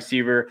leading wide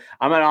receiver?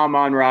 I'm an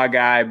Amon-Ra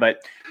guy,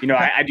 but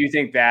I do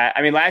think that.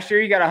 I mean, last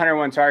year he got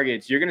 101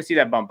 targets. You're going to see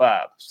that bump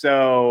up.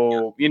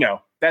 So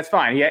that's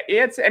fine. He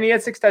had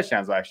 6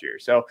 touchdowns last year.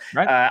 So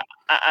right.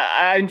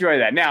 I enjoy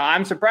that. Now,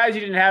 I'm surprised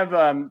you didn't have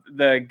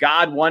the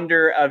God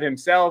wonder of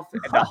himself,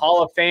 the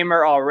Hall of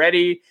Famer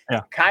already.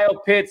 Yeah. Kyle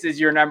Pitts is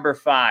your number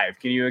 5.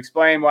 Can you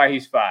explain why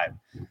he's 5?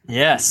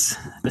 Yes.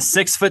 The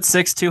 6'6",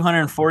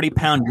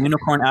 240-pound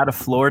unicorn out of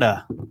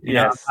Florida.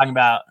 I'm talking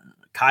about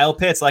Kyle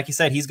Pitts. Like you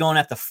said, he's going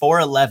at the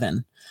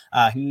 4'11".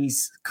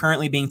 He's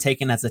currently being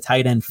taken as the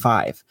tight end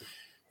 5.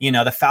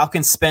 The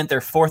Falcons spent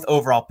their 4th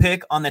overall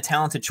pick on the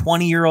talented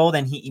 20-year-old,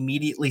 and he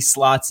immediately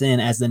slots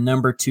in as the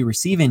number 2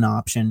 receiving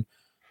option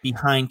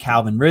behind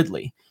Calvin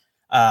Ridley.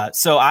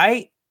 So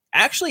I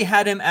actually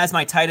had him as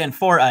my tight end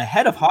 4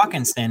 ahead of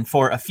Hockenson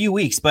for a few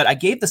weeks, but I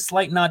gave the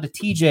slight nod to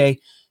TJ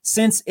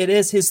since it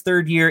is his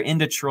 3rd year in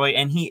Detroit,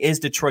 and he is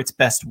Detroit's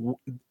best.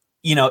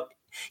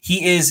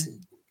 He is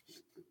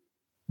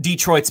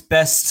Detroit's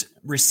best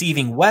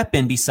receiving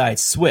weapon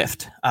besides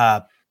Swift.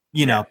 But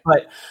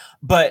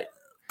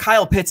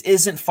Kyle Pitts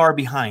isn't far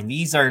behind.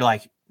 These are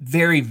like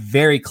very,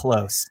 very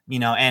close,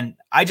 and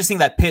I just think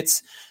that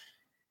Pitts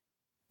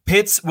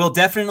will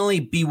definitely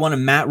be one of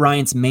Matt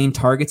Ryan's main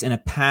targets in a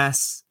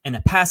pass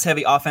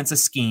heavy offensive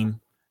scheme.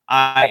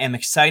 I am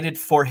excited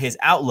for his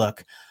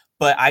outlook,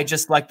 but I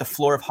just like the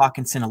floor of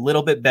Hockenson a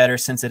little bit better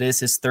since it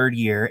is his 3rd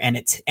year, and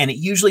it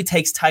usually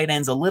takes tight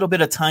ends a little bit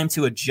of time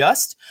to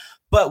adjust.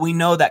 But we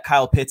know that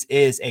Kyle Pitts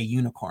is a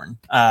unicorn,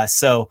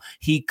 so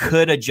he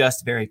could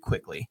adjust very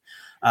quickly.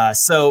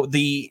 So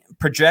the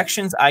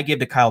projections I give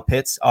to Kyle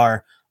Pitts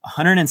are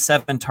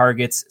 107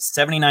 targets,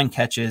 79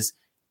 catches,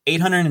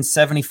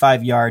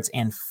 875 yards,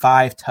 and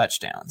 5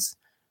 touchdowns.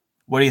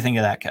 What do you think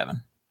of that,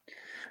 Kevin?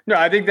 No,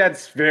 I think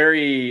that's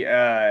very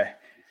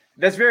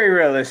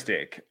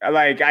realistic.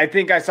 Like, I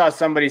think I saw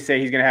somebody say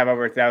he's going to have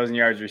over 1,000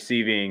 yards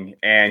receiving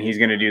and he's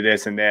going to do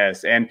this and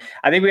this. And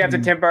I think we have to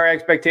temper our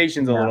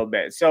expectations a little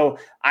bit. So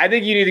I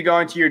think you need to go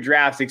into your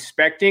drafts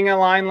expecting a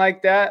line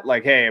like that,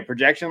 like, hey, a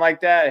projection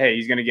like that. Hey,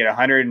 he's going to get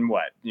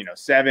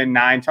 7,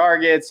 9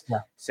 targets,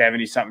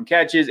 70 something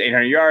catches,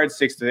 800 yards,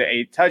 6 to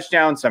 8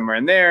 touchdowns, somewhere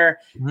in there.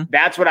 Mm-hmm.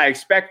 That's what I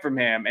expect from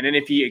him. And then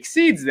if he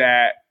exceeds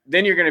that,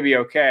 then you're going to be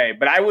okay.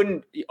 But I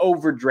wouldn't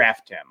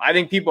overdraft him. I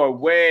think people are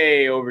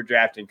way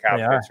overdrafting Kyle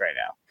Pitts right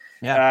now.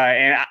 Yeah.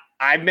 And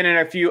I've been in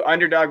a few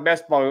underdog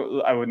best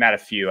ball. Not a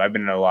few. I've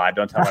been in a lot.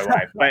 Don't tell my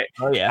wife. But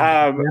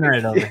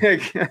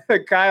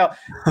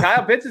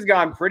Kyle Pitts has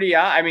gone pretty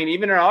out. I mean,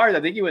 even in ours,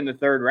 I think he went in the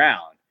third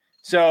round.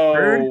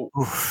 So,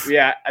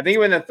 yeah, I think he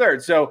went in the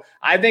third. So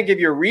I think if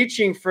you're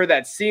reaching for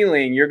that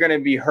ceiling, you're going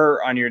to be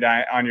hurt on your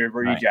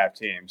redraft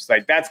teams.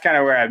 Like, that's kind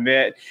of where I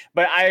admit.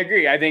 But I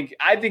agree. I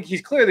think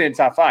he's clearly in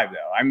top 5,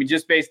 though. I mean,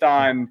 just based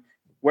on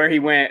where he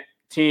went,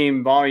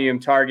 team, volume,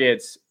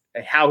 targets,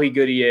 how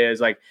good he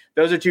is. Like,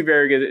 those are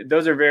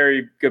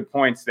very good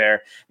points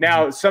there.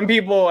 Now, some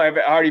people have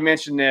already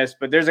mentioned this,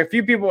 but there's a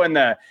few people in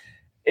the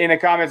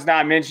comments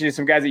not mentioning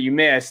some guys that you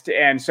missed.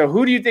 And so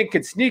who do you think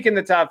could sneak in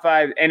the top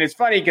 5? And it's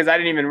funny because I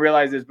didn't even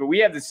realize this, but we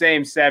have the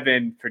same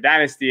 7 for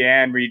Dynasty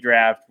and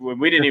redraft.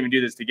 We didn't even do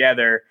this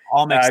together.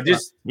 All mixed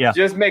up.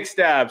 Just mixed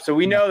up. So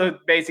we know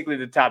basically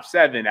the top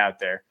 7 out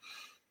there.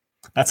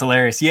 That's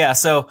hilarious. Yeah.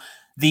 So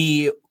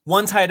the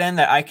one tight end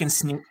that I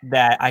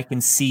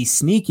can see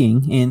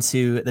sneaking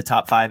into the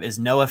top 5 is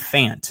Noah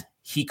Fant.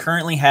 He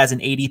currently has an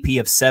ADP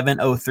of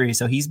 703.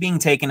 So he's being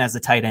taken as the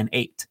tight end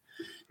 8.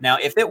 Now,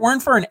 if it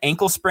weren't for an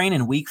ankle sprain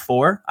in week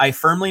 4, I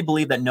firmly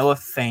believe that Noah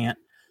Fant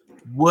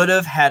would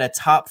have had a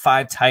top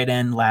 5 tight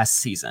end last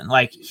season.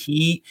 Like,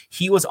 he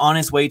was on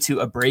his way to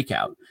a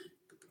breakout.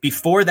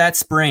 Before that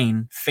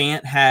sprain,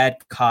 Fant had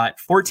caught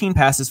 14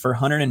 passes for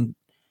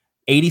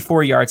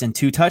 184 yards and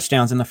 2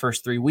 touchdowns in the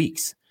first 3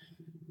 weeks.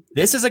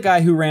 This is a guy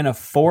who ran a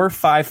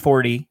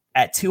 4.540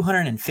 at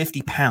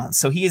 250 pounds.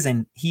 So he is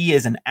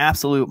an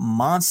absolute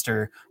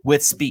monster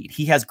with speed.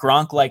 He has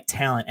Gronk-like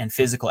talent and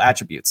physical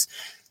attributes.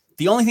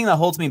 The only thing that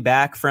holds me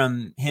back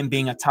from him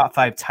being a top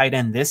 5 tight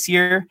end this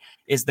year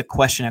is the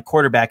question at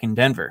quarterback in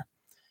Denver.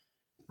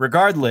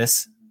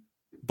 Regardless,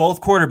 both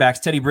quarterbacks,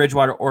 Teddy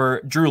Bridgewater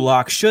or Drew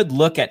Lock, should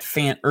look at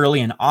Fant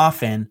early and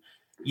often,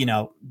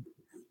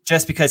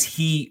 just because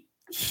he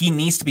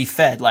needs to be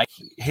fed. Like,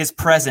 his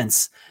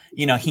presence,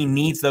 he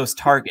needs those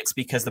targets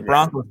because the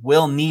Broncos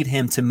will need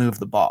him to move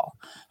the ball.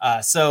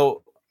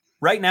 So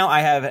right now I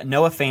have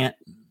Noah Fant.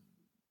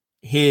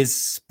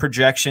 His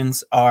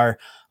projections are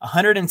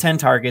 110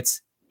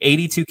 targets,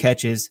 82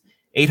 catches,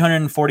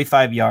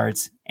 845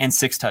 yards, and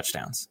 6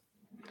 touchdowns.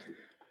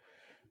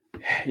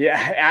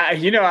 Yeah,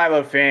 I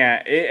love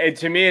Fant.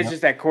 To me, it's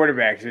just that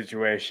quarterback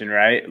situation,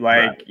 right?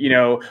 Like,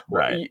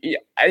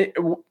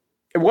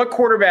 what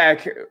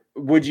quarterback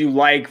would you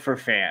like for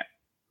Fant?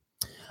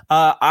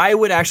 I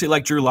would actually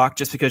like Drew Lock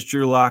just because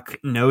Drew Lock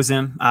knows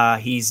him.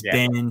 He's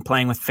been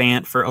playing with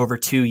Fant for over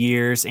 2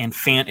 years, and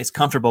Fant is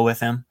comfortable with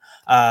him.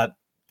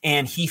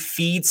 And he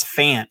feeds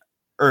Fant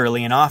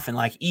early and often.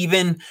 Like,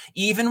 even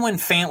when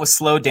Fant was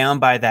slowed down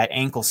by that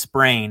ankle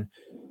sprain,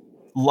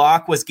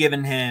 Locke was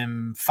giving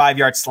him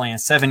 5-yard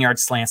slants, 7-yard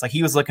slants. Like,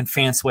 he was looking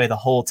Fant's way the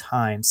whole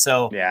time.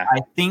 So I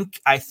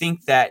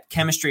think that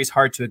chemistry is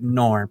hard to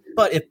ignore.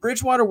 But if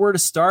Bridgewater were to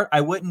start, I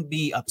wouldn't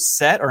be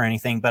upset or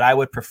anything, but I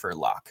would prefer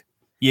Locke.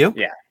 You?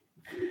 Yeah.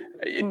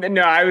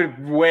 No, I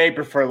would way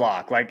prefer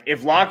Locke. Like,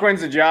 if Locke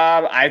wins the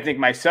job, I think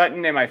my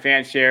Sutton and my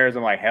Fant shares,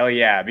 I'm like, hell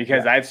yeah,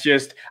 because that's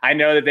just, I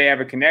know that they have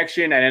a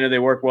connection. I know they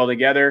work well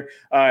together.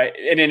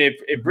 And then if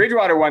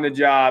Bridgewater won the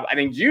job, I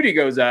think Judy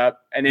goes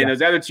up, and then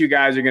those other 2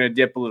 guys are going to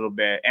dip a little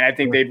bit. And I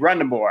think they'd run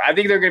the more. I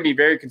think they're going to be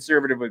very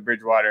conservative with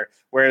Bridgewater,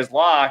 whereas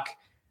Locke,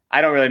 I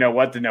don't really know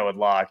what to know with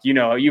Locke.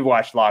 You've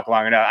watched Locke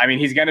long enough. I mean,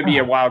 he's going to be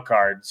a wild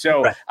card.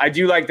 So I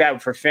do like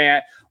that for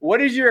Fant. What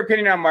is your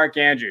opinion on Mark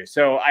Andrews?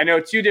 So I know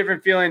 2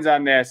 different feelings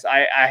on this.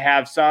 I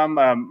have some.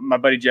 My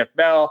buddy Jeff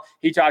Bell,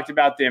 he talked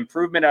about the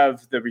improvement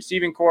of the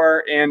receiving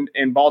core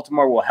in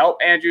Baltimore will help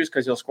Andrews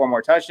because he'll score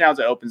more touchdowns.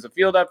 It opens the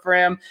field up for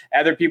him.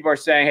 Other people are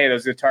saying, hey,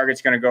 the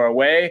target's going to go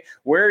away.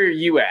 Where are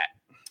you at?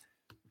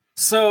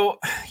 So,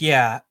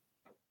 yeah.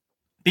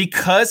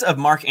 Because of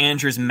Mark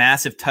Andrews'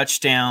 massive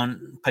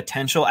touchdown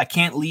potential, I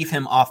can't leave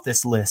him off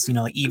this list,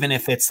 even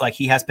if it's like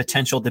he has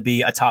potential to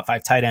be a top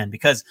 5 tight end,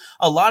 because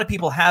a lot of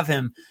people have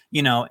him,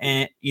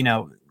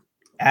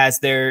 as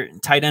their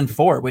tight end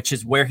 4, which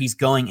is where he's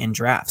going in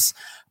drafts.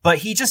 But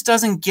he just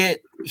doesn't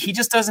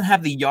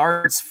have the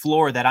yards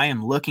floor that I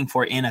am looking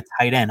for in a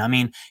tight end. I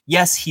mean,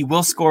 yes, he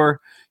will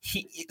score.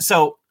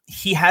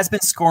 He has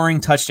been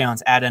scoring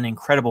touchdowns at an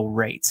incredible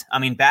rate. I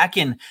mean, back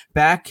in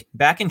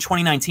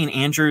 2019,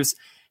 Andrews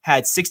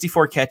had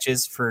 64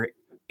 catches for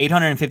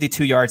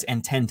 852 yards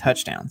and 10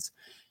 touchdowns.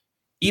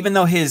 Even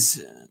though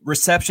his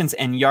receptions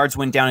and yards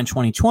went down in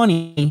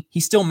 2020, he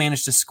still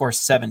managed to score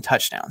 7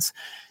 touchdowns.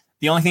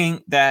 The only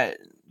thing that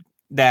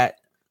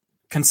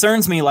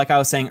concerns me, like I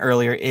was saying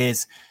earlier,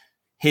 is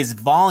his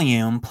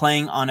volume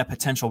playing on a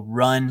potential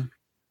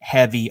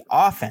run-heavy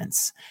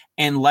offense.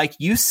 And like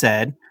you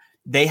said,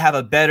 they have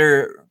a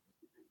better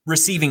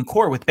receiving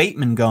core with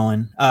Bateman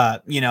going,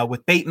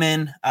 with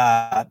Bateman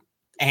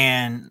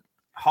and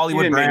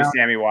Hollywood Brown.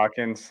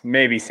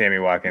 Maybe Sammy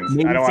Watkins.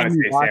 I don't want to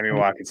say Sammy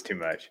Watkins too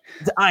much.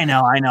 I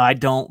know. I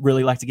don't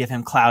really like to give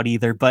him clout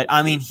either, but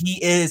I mean,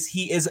 he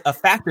is a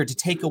factor to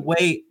take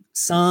away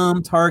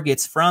some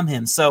targets from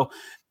him. So,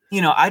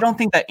 I don't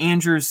think that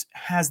Andrews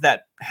has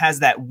that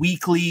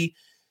weekly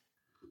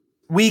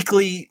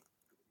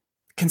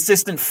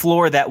consistent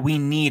floor that we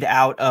need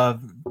out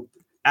of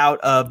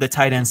the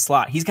tight end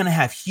slot. He's going to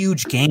have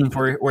huge games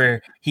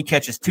where he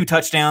catches 2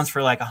 touchdowns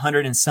for like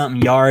 100 and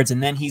something yards,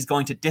 and then he's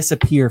going to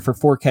disappear for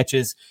 4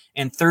 catches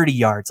and 30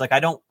 yards. Like I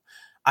don't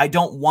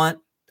want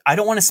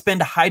to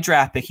spend a high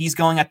draft pick. He's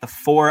going at the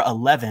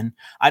 4-11.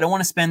 I don't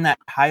want to spend that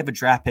high of a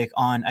draft pick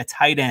on a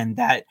tight end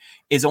that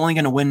is only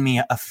going to win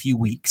me a few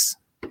weeks.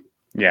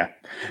 Yeah,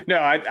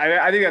 no,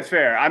 I think that's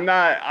fair.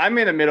 I'm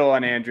in the middle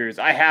on Andrews.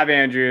 I have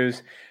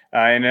Andrews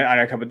on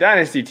a couple of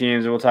dynasty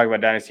teams, and we'll talk about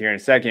dynasty here in a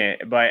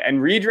second. But and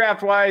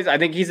redraft wise, I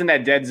think he's in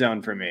that dead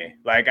zone for me.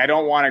 Like I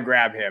don't want to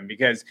grab him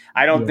because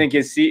I don't think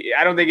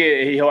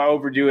he'll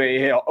overdo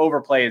it. He'll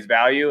overplay his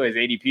value, his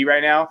ADP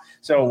right now.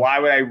 So why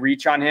would I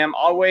reach on him?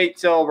 I'll wait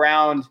till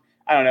round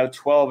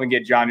 12 and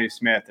get Jonnu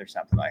Smith or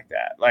something like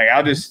that. Like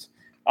I'll just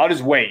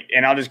wait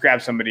and I'll just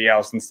grab somebody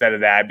else instead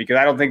of that because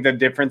I don't think the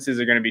differences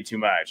are going to be too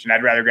much. And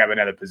I'd rather grab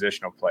another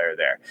positional player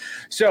there.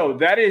 So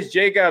that is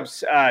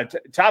Jacob's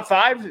top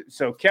 5.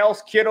 So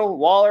Kels, Kittle,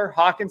 Waller,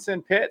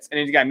 Hawkinson, Pitts,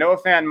 and he's got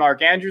Noah Fant,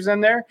 Mark Andrews in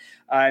there.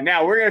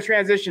 Now we're going to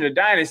transition to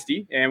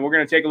Dynasty and we're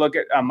going to take a look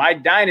at my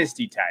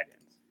Dynasty tight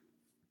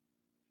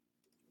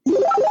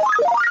ends.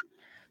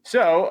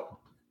 So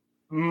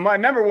my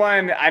number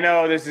 1, I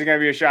know this is going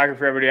to be a shocker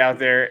for everybody out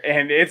there,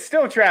 and it's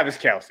still Travis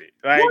Kelce.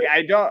 Like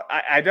I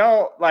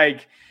don't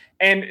like,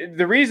 and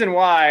the reason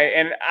why,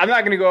 and I'm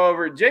not going to go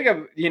over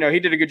Jacob. He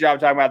did a good job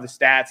talking about the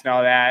stats and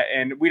all that,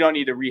 and we don't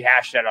need to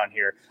rehash that on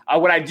here.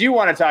 What I do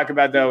want to talk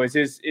about though is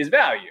his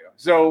value.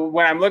 So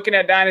when I'm looking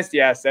at dynasty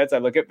assets, I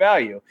look at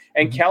value,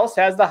 and Kelce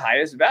has the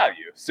highest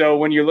value. So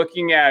when you're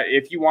looking at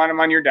if you want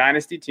him on your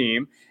dynasty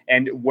team,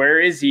 and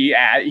where is he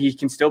at, he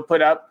can still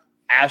put up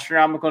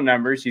astronomical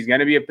numbers. He's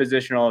going to be a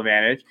positional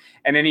advantage.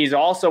 And then he's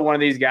also one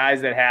of these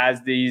guys that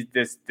has these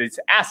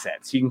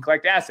assets. He can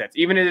collect assets.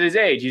 Even at his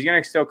age, he's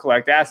going to still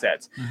collect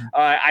assets. Mm-hmm.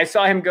 I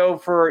saw him go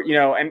for,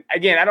 and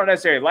again, I don't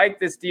necessarily like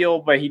this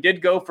deal, but he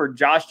did go for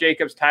Josh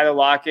Jacobs, Tyler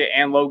Lockett,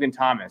 and Logan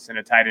Thomas in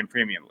a tight end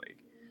premium league.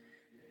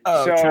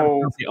 Oh,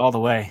 so all the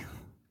way.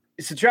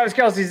 So Travis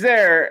Kelce's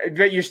there,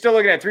 but you're still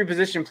looking at 3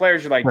 position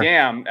players. You're like,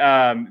 damn,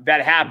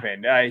 that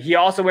happened. He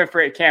also went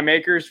for Cam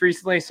Akers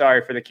recently.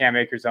 Sorry for the Cam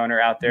Akers owner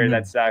out there. Mm-hmm.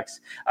 That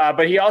sucks.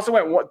 But he also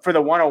went for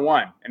the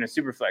 101 in a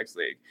Superflex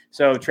league.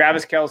 So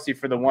Travis Kelce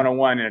for the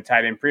 101 in a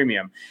tight end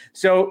premium.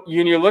 So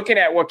when you're looking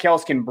at what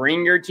Kelce can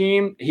bring your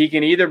team, he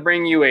can either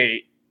bring you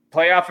a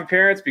playoff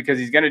appearance because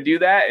he's going to do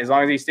that as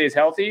long as he stays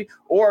healthy,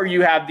 or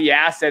you have the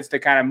assets to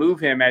kind of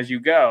move him as you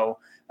go.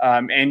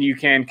 And you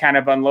can kind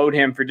of unload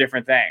him for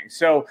different things.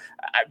 So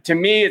to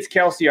me, it's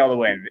Kelce all the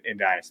way in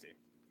Dynasty.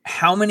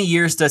 How many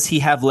years does he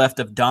have left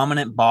of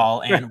dominant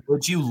ball? And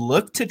would you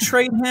look to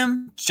trade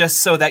him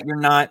just so that you're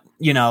not,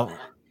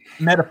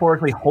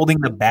 metaphorically holding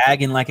the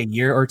bag in like a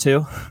year or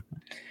 2?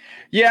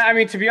 Yeah, I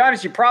mean, to be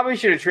honest, you probably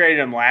should have traded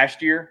him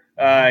last year.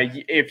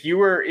 If you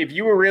were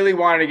really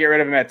wanting to get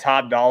rid of him at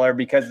top dollar,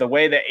 because the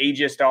way the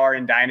ageist are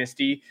in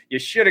Dynasty, you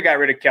should have got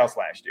rid of Kelce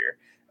last year.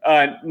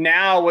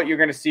 Now what you're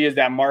going to see is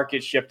that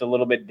market shift a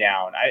little bit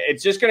down.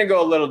 It's just going to go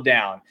a little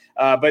down.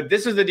 But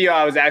this is the deal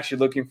I was actually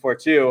looking for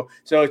too.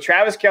 So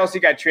Travis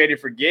Kelce got traded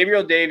for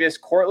Gabriel Davis,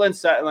 Cortland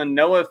Sutton,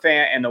 Noah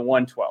Fant, and the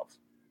 112.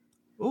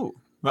 Ooh,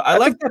 well, I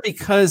like that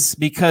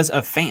because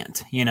of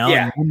Fant,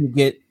 Yeah. And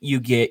then you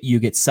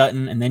get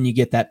Sutton, and then you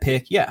get that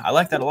pick. Yeah, I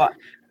like that a lot.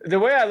 The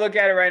way I look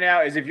at it right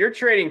now is if you're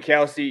trading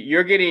Kelce,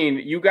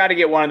 you got to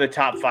get one of the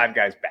top 5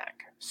 guys back.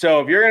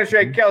 So if you're going to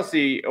trade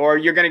Kelce, or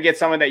you're going to get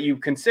someone that you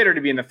consider to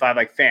be in the 5,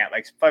 like Fant.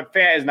 Like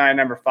Fant is not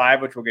number 5,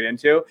 which we'll get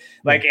into.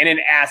 Like, and in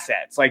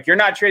assets, like you're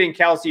not trading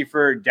Kelce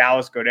for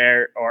Dallas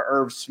Goedert or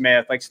Irv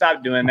Smith. Like,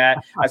 stop doing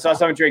that. I saw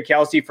someone trade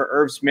Kelce for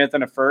Irv Smith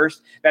in a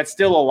first. That's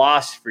still a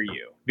loss for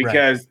you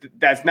because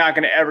that's not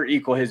going to ever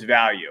equal his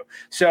value.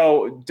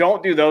 So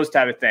don't do those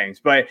type of things.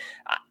 But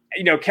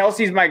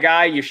Kelce's my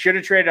guy. You should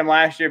have traded him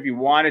last year if you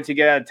wanted to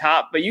get at the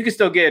top, but you can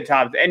still get a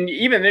top. And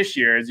even this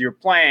year, as you're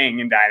playing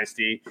in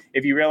Dynasty,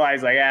 if you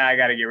realize I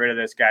got to get rid of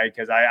this guy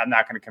because I'm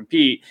not going to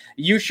compete,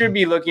 you should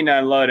be looking to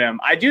unload him.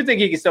 I do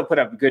think he can still put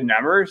up good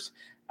numbers.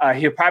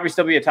 He'll probably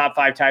still be a top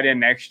 5 tight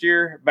end next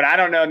year, but I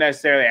don't know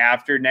necessarily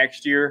after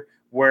next year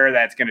where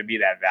that's going to be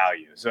that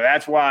value. So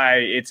that's why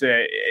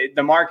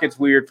the market's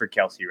weird for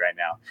Kelce right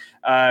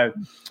now.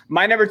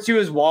 My number 2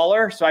 is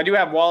Waller. So I do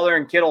have Waller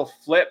and Kittle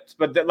flipped,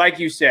 but like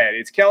you said,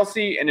 it's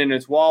Kelce and then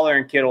it's Waller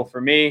and Kittle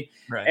for me.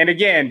 Right. And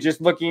again,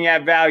 just looking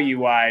at value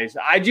wise,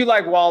 I do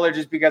like Waller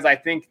just because I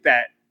think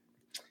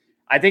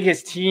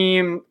his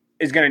team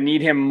is going to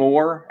need him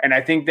more. And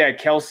I think that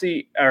Kittle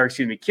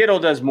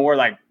does more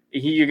like,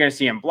 you're going to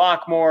see him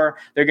block more.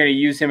 They're going to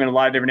use him in a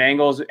lot of different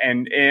angles.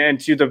 And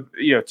to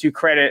the to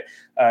credit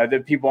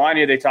the people on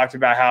here, they talked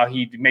about how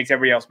he makes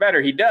everybody else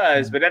better. He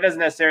does, but that doesn't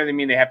necessarily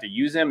mean they have to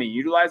use him and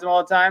utilize him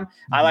all the time.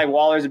 Mm-hmm. I like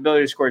Waller's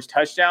ability to score his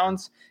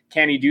touchdowns.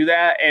 Can he do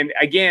that? And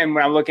again,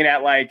 when I'm looking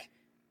at like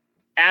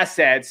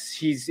assets,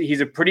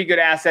 he's a pretty good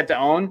asset to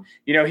own.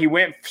 He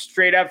went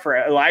straight up for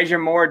Elijah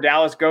Moore,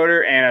 Dallas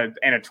Goedert, and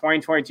a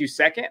 2022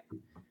 second.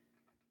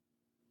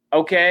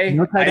 Okay.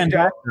 No tight end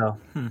back though.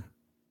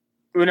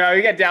 Well, no,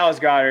 you got Dallas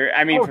Goedert.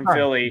 I mean, from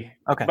Philly.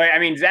 Okay. But, I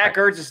mean, Zach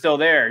Ertz is still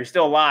there. He's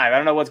still alive. I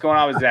don't know what's going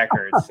on with Zach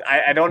Ertz.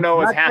 I don't know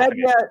what's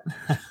happening.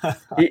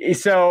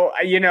 So,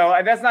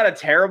 that's not a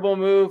terrible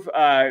move,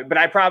 but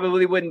I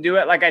probably wouldn't do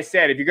it. Like I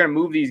said, if you're going to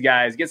move these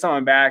guys, get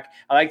someone back.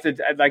 I'd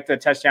like the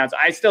touchdowns.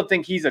 I still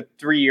think he's a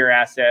 3-year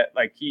asset.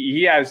 Like,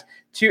 he has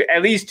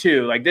at least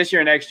two. Like, this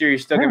year and next year,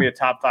 he's still going to be a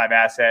top 5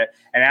 asset.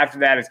 And after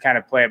that, it's kind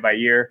of play it by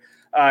year.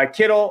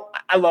 Kittle,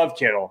 I love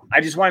Kittle. I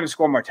just want him to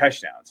score more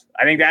touchdowns.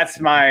 I think that's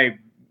my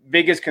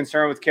biggest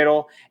concern with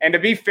Kittle. And to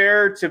be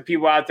fair to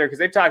people out there, because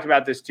they've talked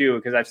about this too,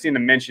 because I've seen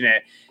them mention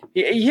it,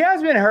 he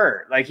has been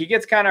hurt. Like, he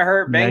gets kind of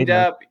hurt, banged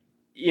up.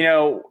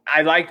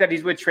 I like that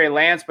he's with Trey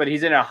Lance, but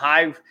he's in a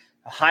high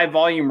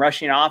volume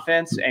rushing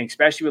offense, and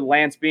especially with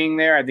Lance being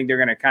there, I think they're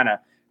going to kind of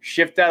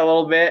shift that a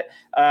little bit.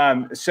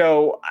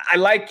 So I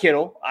like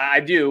Kittle. I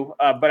do.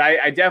 But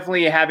I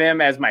definitely have him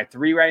as my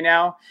 3 right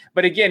now.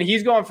 But again,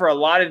 he's going for a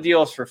lot of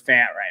deals for Fant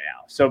right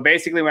now. So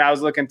basically when I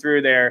was looking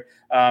through there,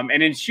 and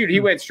then he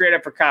went straight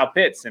up for Kyle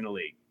Pitts in the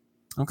league.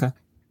 Okay.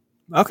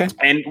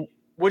 And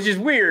which is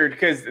weird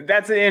because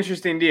that's an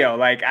interesting deal.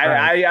 Like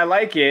I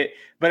like it,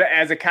 but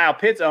as a Kyle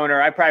Pitts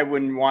owner, I probably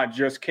wouldn't want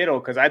just Kittle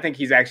because I think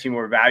he's actually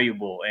more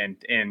valuable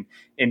in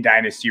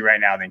Dynasty right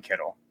now than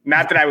Kittle.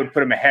 Not that I would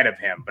put him ahead of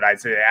him, but I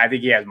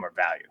think he has more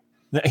value.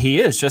 He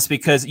is, just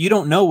because you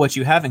don't know what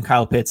you have in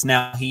Kyle Pitts.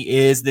 Now, he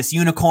is this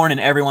unicorn, and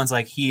everyone's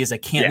like, he is a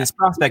can't-miss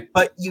prospect,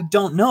 but you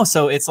don't know.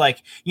 So it's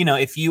like,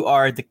 if you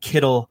are the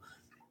Kittle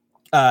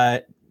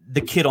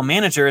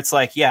manager, it's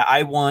like, yeah,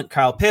 I want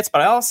Kyle Pitts,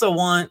 but I also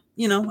want,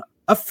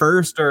 a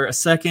first or a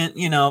second,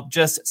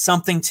 just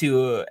something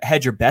to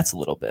hedge your bets a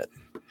little bit.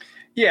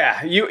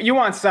 Yeah, you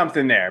want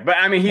something there. But,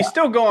 I mean, he's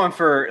still going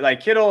for,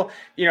 like, Kittle.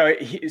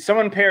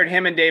 Someone paired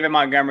him and David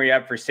Montgomery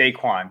up for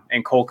Saquon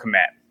and Cole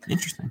Kmet.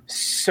 Interesting.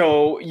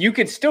 So you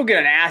could still get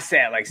an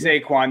asset like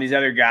Saquon, these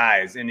other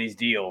guys in these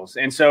deals.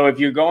 And so if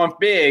you're going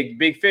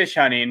big fish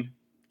hunting,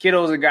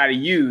 Kittle's a guy to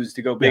use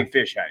to go big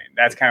fish hunting.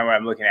 That's kind of what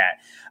I'm looking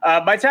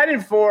at. My tight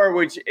end 4,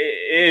 which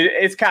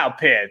is Kyle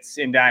Pitts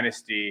in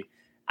Dynasty,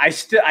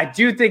 I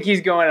do think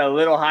he's going a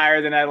little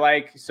higher than I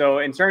like. So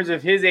in terms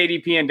of his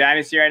ADP in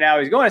Dynasty right now,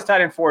 he's going as tight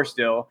end 4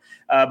 still,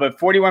 but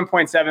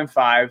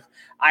 41.75.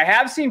 I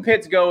have seen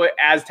Pitts go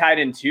as tight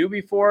end 2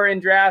 before in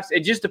drafts.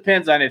 It just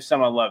depends on if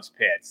someone loves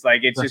Pitts.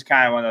 Like, it's just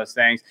kind of one of those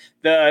things.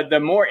 The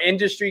more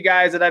industry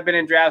guys that I've been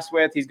in drafts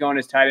with, he's going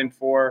as tight end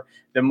 4.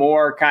 The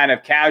more kind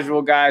of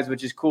casual guys,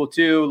 which is cool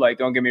too. Like,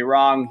 don't get me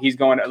wrong, he's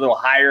going a little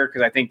higher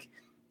because I think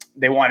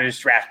they want to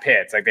just draft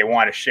Pitts. Like, they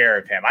want a share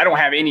of him. I don't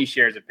have any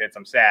shares of Pitts.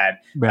 I'm sad.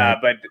 Right.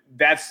 But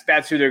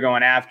that's who they're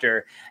going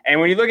after. And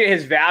when you look at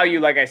his value,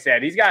 like I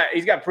said, he's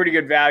got pretty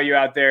good value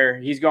out there.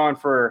 He's going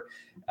for,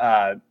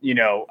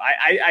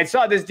 I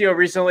saw this deal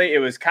recently. It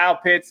was Kyle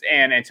Pitts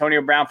and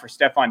Antonio Brown for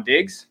Stephon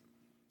Diggs.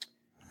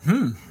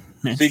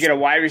 So you get a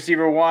wide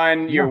receiver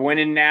 1, you're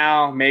winning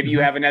now. Maybe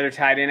you have another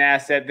tight end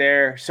asset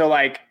there. So,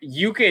 like,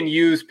 you can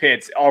use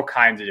Pitts all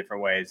kinds of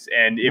different ways.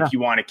 And if you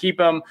want to keep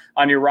him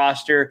on your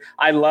roster,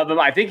 I love him.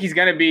 I think he's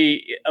going to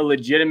be a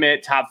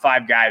legitimate top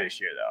 5 guy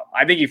this year, though.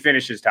 I think he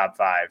finishes top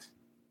 5.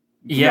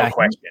 No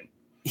question.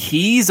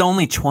 He's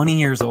only 20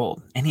 years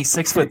old, and he's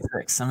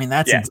 6'6". I mean,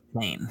 that's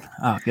insane.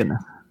 Oh,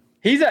 goodness.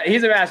 He's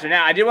a master.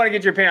 Now, I did want to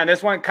get your opinion on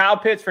this one. Kyle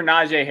Pitts for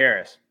Najee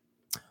Harris.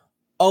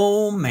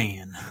 Oh,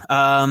 man.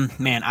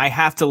 I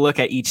have to look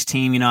at each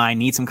team. I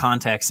need some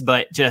context,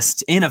 but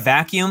just in a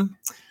vacuum,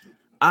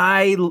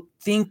 I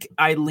think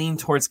I lean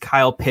towards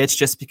Kyle Pitts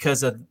just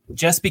because of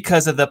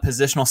the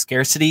positional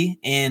scarcity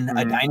in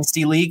a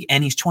dynasty league.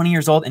 And he's 20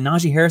 years old, and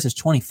Najee Harris is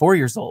 24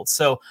 years old.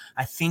 So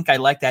I think I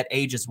like that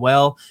age as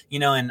well.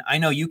 And I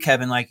know you,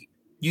 Kevin, like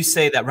you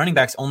say that running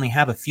backs only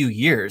have a few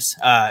years.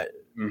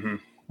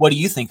 What do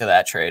you think of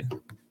that trade?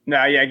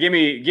 No, yeah, give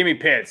me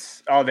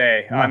Pitts all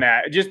day on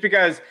that. Just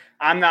because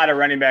I'm not a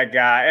running back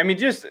guy. I mean,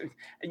 just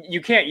you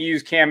can't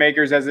use Cam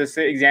Akers as this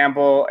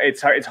example. It's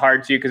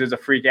hard to because it's a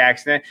freak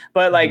accident.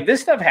 But like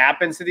this stuff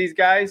happens to these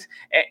guys,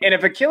 and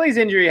if Achilles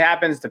injury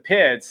happens to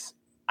Pitts,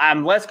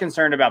 I'm less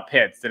concerned about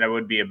Pitts than I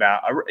would be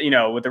about,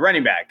 with the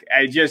running back.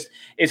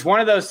 It's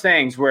one of those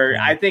things where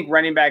I think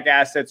running back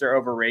assets are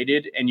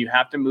overrated and you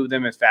have to move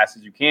them as fast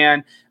as you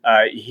can.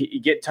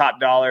 You get top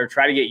dollar,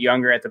 try to get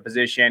younger at the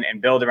position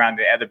and build around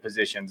the other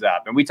positions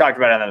up. And we talked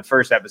about it on the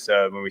first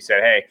episode when we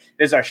said, hey,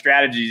 this is our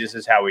strategy. This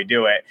is how we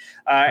do it.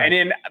 And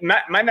then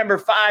my number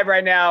 5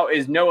 right now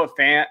is Noah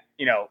Fant.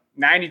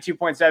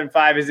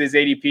 92.75 is his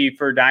ADP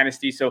for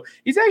Dynasty. So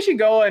he's actually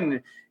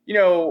going –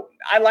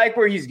 I like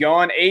where he's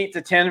going, 8th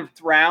to 10th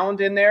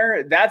round in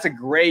there. That's a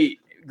great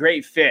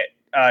fit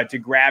to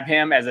grab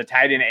him as a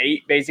tight end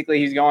 8. Basically,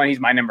 he's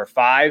my number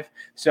 5.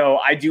 So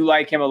I do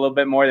like him a little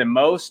bit more than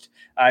most.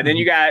 Then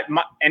you got,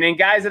 and then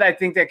guys that I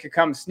think that could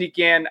come sneak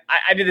in.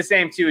 I did the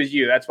same too as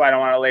you. That's why I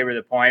don't want to labor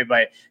the point.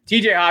 But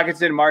TJ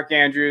Hawkinson, Mark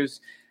Andrews,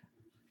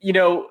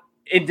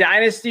 in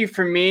Dynasty,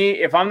 for me,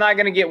 if I'm not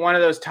going to get one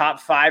of those top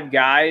 5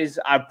 guys,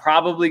 I'm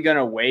probably going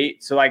to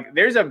wait. So,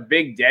 there's a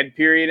big dead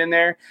period in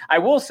there. I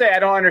will say I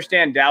don't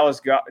understand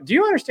Dallas. Do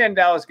you understand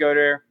Dallas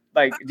Goedert?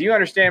 Do you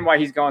understand why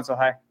he's going so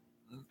high?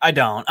 I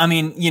don't. I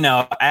mean,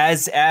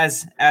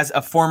 as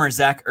a former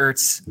Zach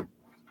Ertz,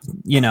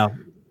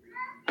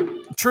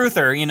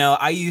 truther,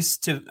 I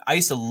used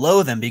to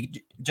loathe him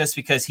just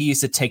because he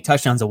used to take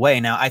touchdowns away.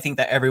 Now I think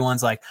that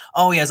everyone's like,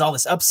 oh, he has all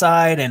this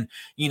upside, and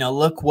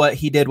look what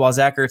he did while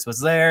Zach Ertz was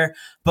there.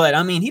 But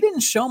I mean, he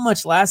didn't show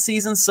much last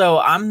season, so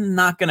I'm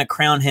not going to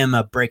crown him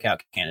a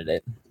breakout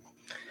candidate.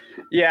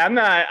 Yeah,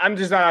 I'm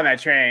just not on that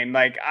train.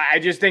 Like, I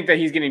just think that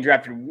he's getting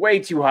drafted way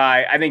too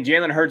high. I think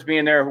Jalen Hurts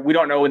being there, we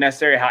don't know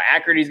necessarily how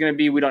accurate he's going to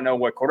be. We don't know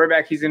what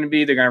quarterback he's going to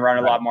be. They're going to run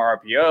a lot more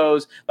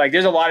RPOs. Like,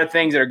 there's a lot of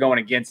things that are going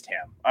against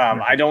him.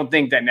 I don't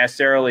think that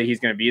necessarily he's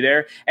going to be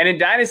there. And in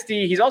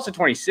Dynasty, he's also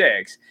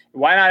 26.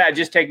 Why not I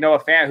just take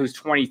Noah Fant, who's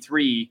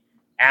 23,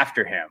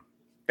 after him?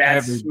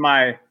 That's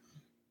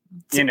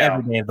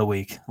every day of the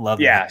week. Love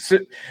that. Yeah. So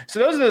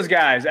those are those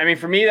guys. I mean,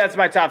 for me, that's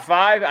my top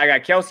 5. I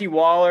got Kelsey,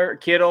 Waller,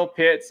 Kittle,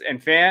 Pitts,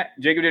 and Fant.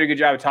 Jacob did a good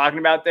job of talking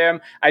about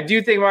them. I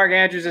do think Mark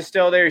Andrews is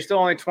still there. He's still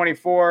only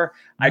 24.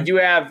 Mm-hmm. I do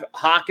have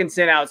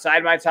Hawkinson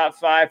outside my top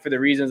 5 for the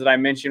reasons that I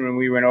mentioned when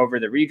we went over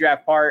the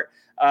redraft part.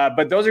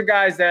 But those are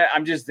guys that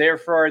I'm just there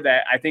for,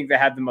 that I think that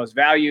have the most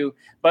value.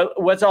 But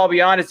let's all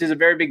be honest, there's a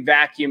very big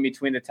vacuum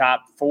between the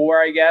top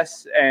 4, I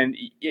guess, and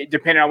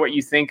depending on what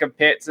you think of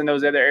Pitts and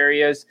those other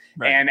areas,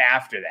 right. And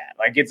after that,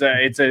 like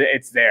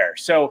it's there.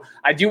 So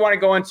I do want to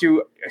go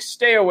into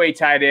stay away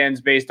tight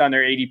ends based on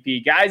their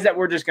ADP, guys that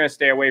we're just going to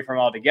stay away from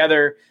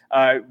altogether.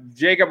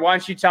 Jacob, why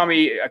don't you tell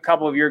me a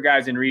couple of your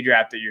guys in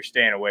redraft that you're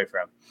staying away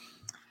from?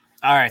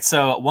 All right,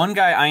 so one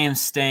guy I am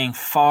staying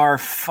far,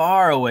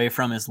 far away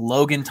from is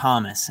Logan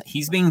Thomas.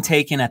 He's being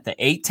taken at the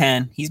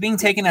 8-10. He's being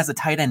taken as a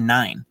tight end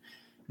 9.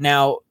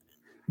 Now,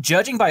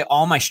 judging by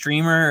all my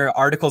streamer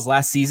articles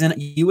last season,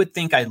 you would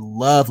think I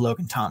love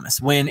Logan Thomas,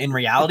 when in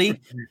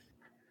reality,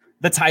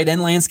 the tight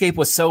end landscape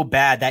was so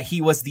bad that he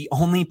was the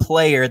only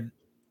player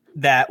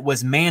that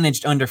was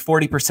managed under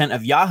 40%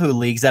 of Yahoo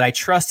leagues that I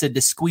trusted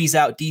to squeeze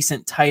out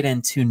decent tight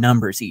end 2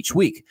 numbers each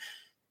week.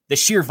 The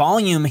sheer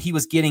volume he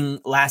was getting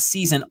last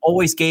season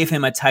always gave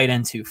him a tight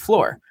end 2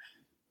 floor.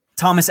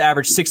 Thomas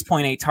averaged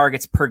 6.8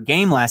 targets per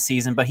game last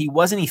season, but he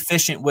wasn't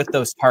efficient with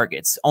those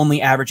targets,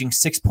 only averaging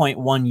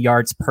 6.1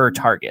 yards per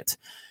target.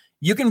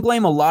 You can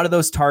blame a lot of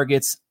those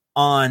targets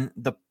on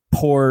the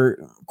poor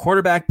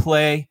quarterback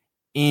play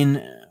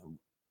in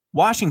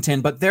Washington,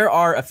 but there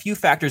are a few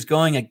factors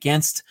going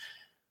against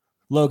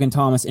Logan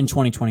Thomas in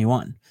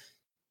 2021.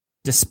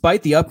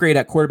 Despite the upgrade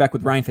at quarterback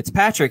with Ryan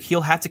Fitzpatrick, he'll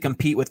have to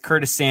compete with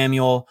Curtis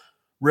Samuel,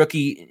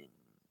 rookie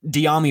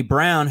De'Ami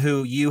Brown,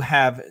 who you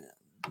have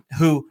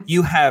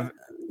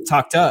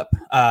talked up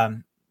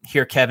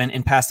here, Kevin,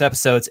 in past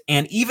episodes,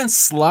 and even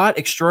slot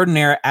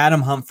extraordinaire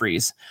Adam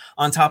Humphries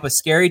on top of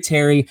Scary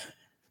Terry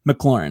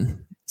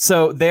McLaurin.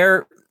 So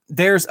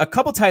there's a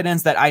couple tight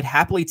ends that I'd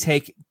happily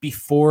take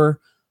before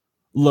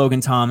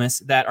Logan Thomas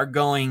that are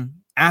going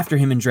after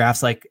him in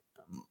drafts, like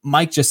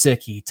Mike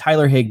Gesicki,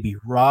 Tyler Higbee,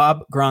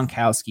 Rob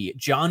Gronkowski,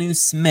 Jonnu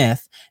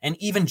Smith, and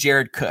even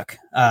Jared Cook.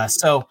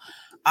 So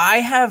I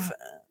have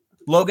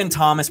Logan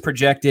Thomas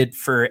projected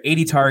for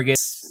 80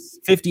 targets,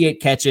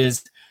 58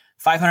 catches,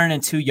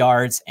 502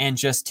 yards, and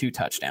just 2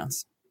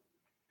 touchdowns.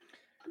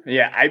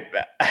 Yeah,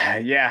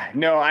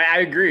 I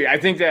agree. I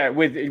think that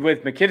with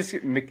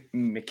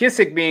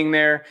McKissick being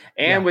there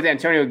and with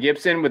Antonio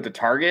Gibson with the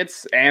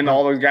targets and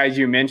all those guys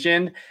you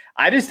mentioned,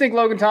 I just think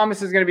Logan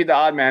Thomas is going to be the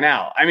odd man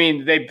out. I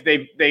mean,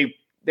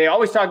 they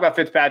always talk about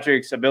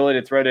Fitzpatrick's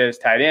ability to throw to his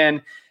tight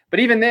end, but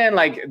even then,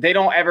 like, they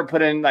don't ever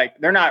put in, like,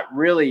 they're not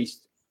really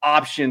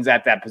options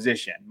at that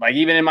position. Like,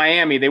 even in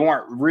Miami, they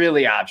weren't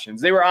really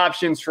options. They were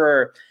options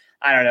for,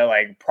 I don't know,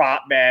 like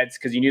prop bets,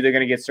 because you knew they're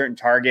going to get certain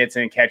targets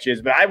and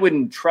catches, but I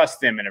wouldn't trust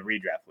them in a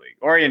redraft league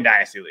or in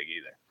Dynasty League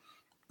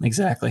either.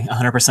 Exactly.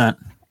 100%.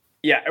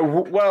 Yeah.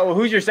 Well,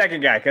 who's your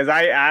second guy? Because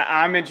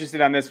I'm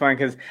interested on this one,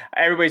 because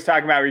everybody's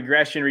talking about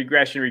regression. I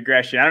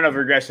don't know if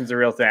regression is a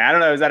real thing. I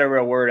don't know. Is that a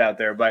real word out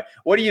there? But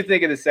what do you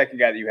think of the second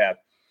guy that you have?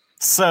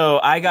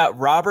 So I got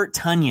Robert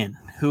Tonyan,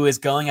 who is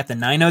going at the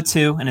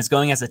 902 and is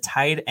going as a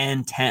tight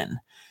end 10.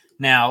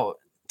 Now,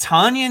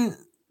 Tonyan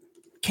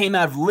came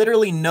out of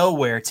literally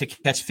nowhere to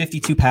catch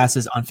 52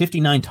 passes on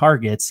 59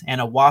 targets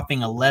and a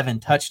whopping 11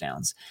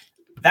 touchdowns.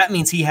 That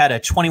means he had a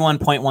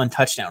 21.1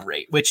 touchdown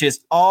rate, which is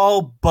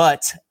all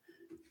but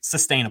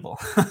sustainable.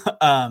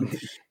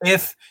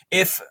 If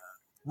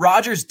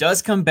Rodgers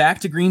does come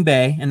back to Green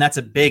Bay, and that's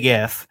a big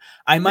if,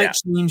 I might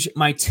change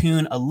my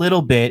tune a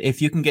little bit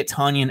if you can get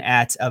Tonyan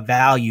at a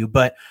value.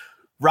 But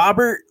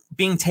Robert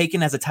being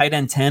taken as a tight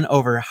end 10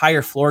 over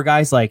higher floor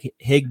guys like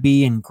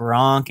Higbee and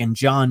Gronk and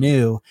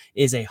Jonnu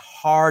is a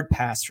hard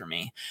pass for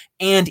me.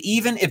 And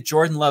even if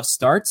Jordan Love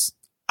starts,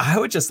 I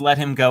would just let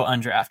him go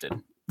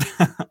undrafted,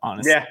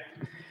 honestly.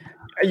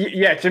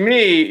 Yeah, to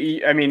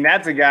me, I mean,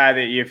 that's a guy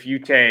that if you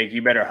take,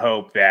 you better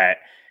hope that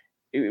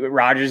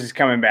Rodgers is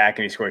coming back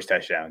and he scores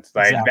touchdowns.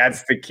 Like Exactly.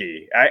 That's the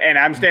key. And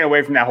I'm staying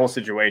away from that whole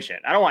situation.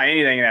 I don't want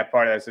anything in that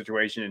part of that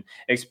situation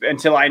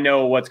until I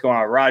know what's going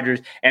on with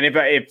Rodgers. And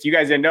if you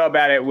guys didn't know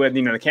about it with,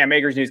 the Cam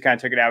Akers news kind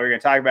of took it out. We were going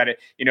to talk about it.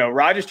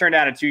 Rodgers turned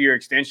down a 2-year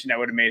extension that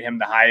would have made him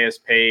the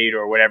highest paid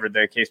or whatever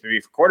the case may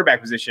be for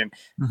quarterback position.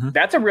 Mm-hmm.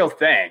 That's a real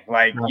thing.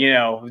 Like,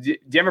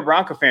 Denver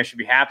Bronco fans should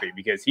be happy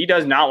because he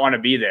does not want to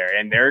be there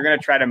and they're going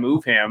to try to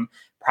move him.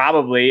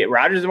 Probably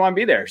Rodgers doesn't want to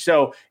be there.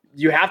 So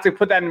you have to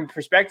put that in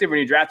perspective when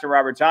you drafted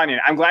Robert Tonyan.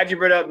 I'm glad you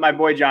brought up my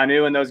boy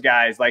Jonnu and those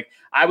guys. Like,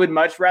 I would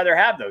much rather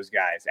have those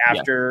guys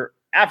after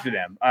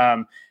them.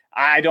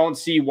 I don't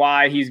see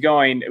why he's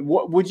going.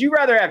 Would you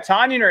rather have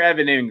Tonyan or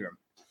Evan Ingram?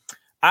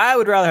 I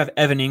would rather have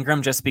Evan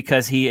Ingram just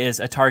because he is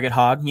a target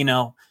hog.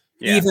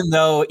 Even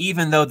though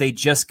they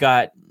just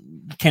got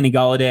Kenny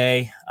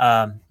Golladay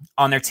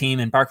on their team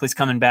and Barkley's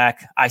coming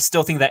back, I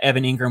still think that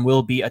Evan Ingram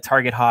will be a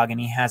target hog and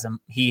he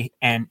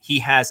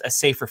has a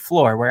safer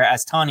floor.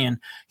 Whereas Tonyan,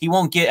 he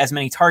won't get as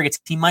many targets.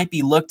 He might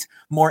be looked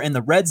more in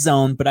the red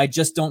zone, but I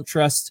just don't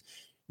trust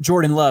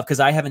Jordan Love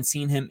because I haven't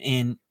seen him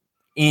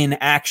in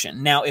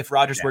action. Now, if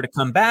Rodgers were to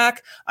come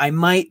back, I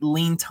might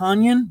lean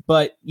Tonyan,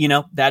 but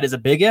that is a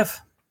big if.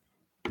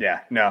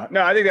 Yeah, no,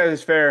 I think that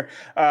is fair.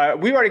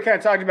 We've already kind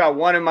of talked about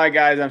one of my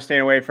guys I'm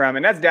staying away from,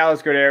 and that's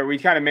Dallas Goedert. We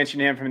kind of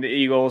mentioned him from the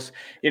Eagles.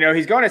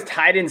 He's going as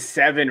tight end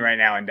 7 right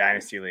now in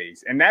dynasty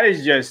leagues, and that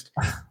is just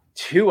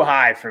too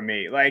high for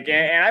me. Like,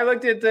 and I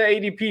looked at the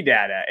ADP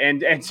data,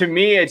 and to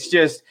me, it's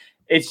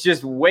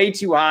just way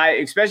too high,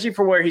 especially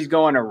for where he's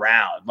going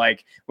around.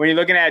 Like when you're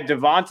looking at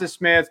Devonta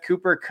Smith,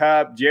 Cooper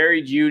Kupp,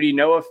 Jerry Jeudy,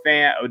 Noah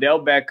Fant,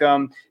 Odell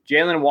Beckham,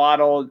 Jalen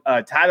Waddle,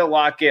 Tyler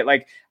Lockett.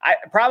 Like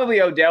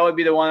probably Odell would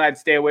be the one I'd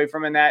stay away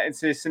from in that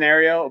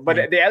scenario.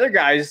 But the other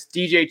guys,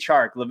 DJ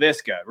Chark,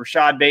 Laviska,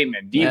 Rashad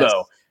Bateman,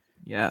 Debo.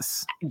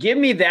 Yes. Give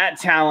me that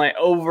talent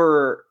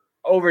over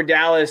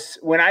Dallas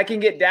when I can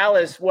get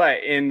Dallas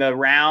in the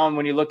round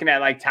when you're looking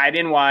at like tight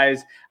end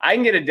wise. I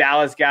can get a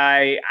Dallas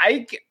guy.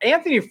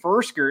 Anthony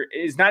Firsker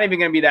is not even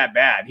going to be that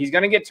bad. He's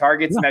going to get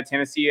targets in that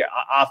Tennessee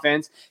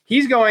offense.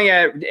 He's going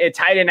at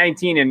tight end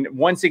 19 and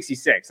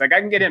 166. Like I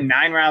can get him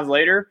 9 rounds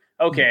later.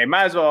 Okay,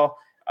 might as well.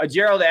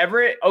 Gerald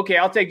Everett. Okay,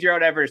 I'll take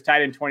Gerald Everett as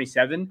tight end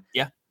 27.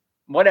 Yeah.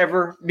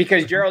 Whatever,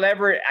 because Gerald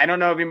Everett, I don't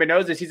know if anybody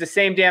knows this, he's the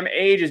same damn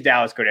age as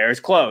Dallas Goedert. It's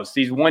close.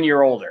 He's 1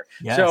 year older.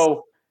 Yes.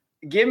 So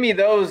give me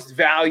those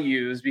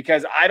values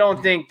because I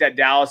don't think that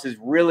Dallas is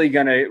really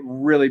going to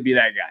really be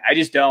that guy. I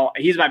just don't.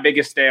 He's my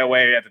biggest stay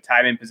away at the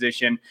tight end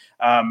position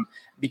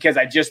because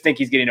I just think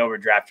he's getting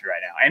overdrafted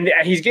right now.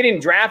 And he's getting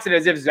drafted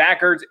as if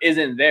Zach Ertz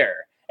isn't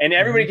there. And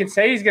everybody can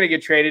say he's going to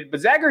get traded, but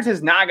Zach Ertz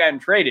has not gotten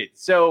traded.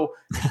 So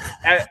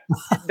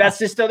that's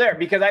just still there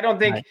because I don't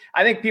think –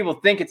 I think people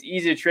think it's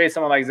easy to trade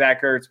someone like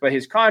Zach Ertz, but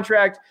his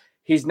contract –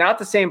 he's not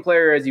the same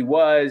player as he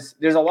was.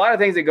 There's a lot of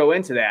things that go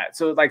into that.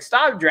 So like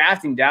stop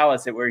drafting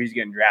Dallas at where he's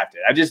getting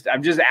drafted.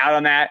 I'm just out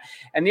on that.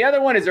 And the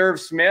other one is Irv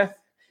Smith.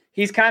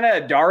 He's kind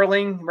of a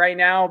darling right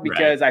now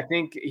because I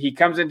think he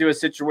comes into a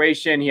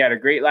situation. He had a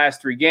great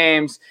last 3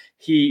 games.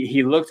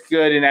 He looked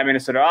good in that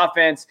Minnesota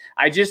offense.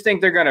 I just think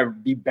they're going to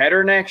be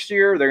better next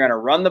year. They're going to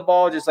run the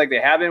ball just like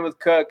they have been with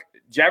Cook.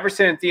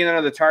 Jefferson and Thielen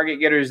are the target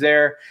getters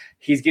there.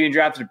 He's getting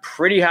drafted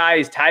pretty high.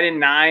 He's tight end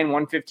 9,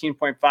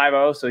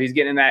 115.50. So he's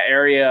getting in that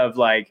area of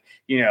like,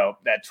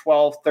 that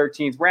 12th,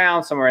 13th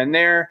round, somewhere in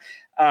there,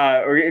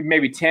 or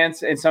maybe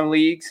 10th in some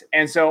leagues.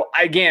 And so,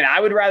 again, I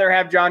would rather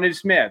have Jonnu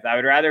Smith. I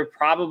would rather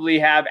probably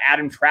have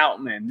Adam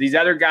Troutman. These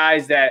other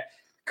guys that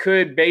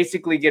could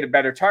basically get a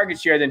better target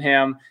share than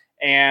him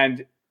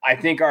and I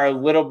think are a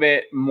little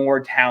bit more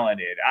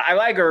talented. I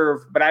like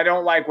Irv, but I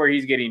don't like where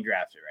he's getting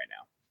drafted right now.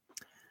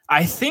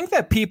 I think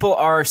that people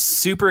are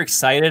super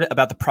excited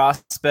about the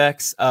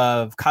prospects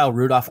of Kyle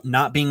Rudolph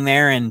not being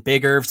there, and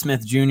Big Irv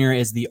Smith Jr.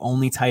 is the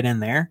only tight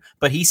end there,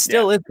 but he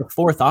still is the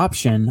 4th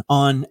option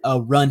on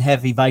a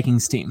run-heavy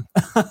Vikings team.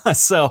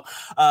 So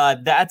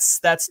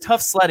that's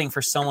tough sledding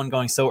for someone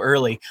going so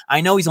early.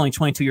 I know he's only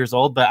 22 years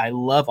old, but I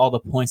love all the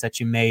points that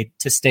you made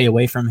to stay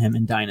away from him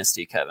in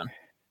Dynasty, Kevin.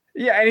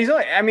 Yeah,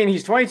 and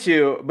he's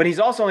 22, but he's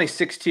also only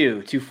 6'2",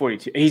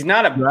 242. He's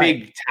not a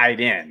big tight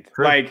end.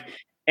 True.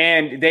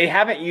 And they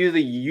haven't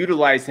usually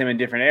utilized him in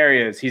different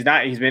areas. He's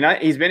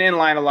been in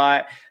line a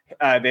lot.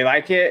 They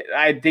like it.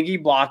 I think he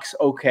blocks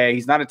okay.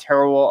 He's not a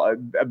terrible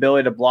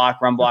ability to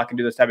run block, and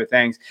do those type of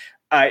things.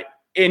 And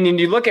then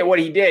you look at what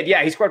he did.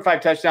 Yeah, he scored 5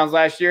 touchdowns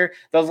last year.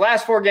 Those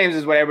last 4 games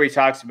is what everybody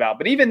talks about.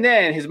 But even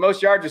then, his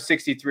most yards was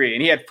 63,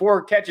 and he had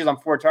 4 catches on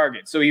 4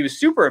 targets. So he was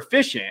super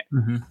efficient,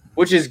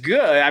 which is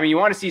good. I mean, you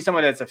want to see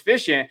someone that's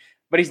efficient,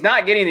 but he's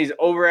not getting these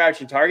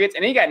overarching targets.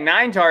 And he got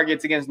 9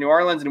 targets against New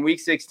Orleans in Week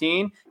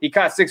 16. He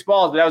caught 6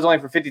 balls, but that was only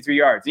for 53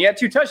 yards. And he had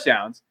 2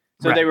 touchdowns,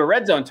 so they were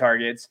red zone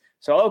targets.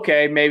 So,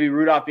 okay, maybe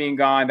Rudolph being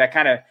gone, that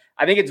kind of –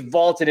 I think it's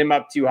vaulted him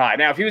up too high.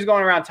 Now, if he was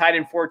going around tight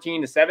end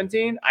 14 to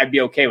 17, I'd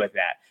be okay with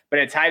that. But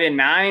at tight end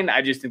 9,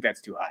 I just think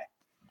that's too high.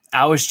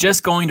 I was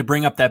just going to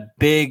bring up that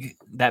big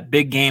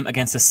game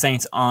against the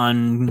Saints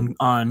on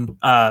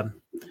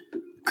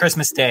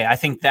Christmas Day. I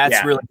think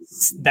that's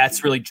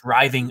really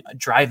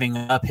driving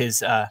up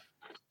his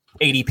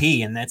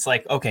ADP, and that's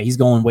like, okay, he's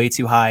going way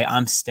too high.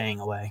 I'm staying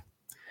away.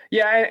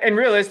 Yeah, and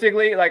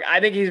realistically, like I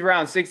think he's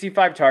around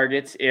 65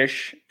 targets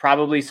ish,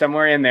 probably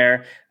somewhere in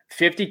there.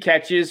 50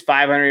 catches,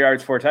 500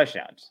 yards, 4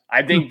 touchdowns.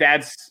 I think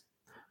that's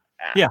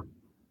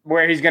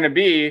where he's going to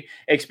be,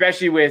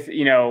 especially with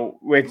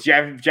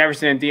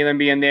Jefferson and Thielen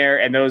being there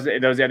and those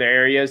other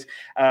areas.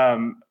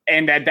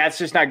 And that's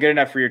just not good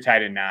enough for your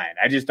tight end 9.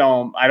 I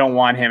don't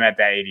want him at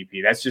that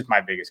ADP. That's just my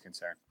biggest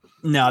concern.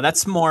 No,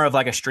 that's more of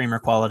like a streamer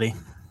quality.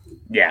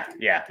 Yeah.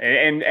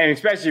 And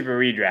especially for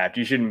redraft,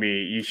 you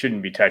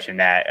shouldn't be touching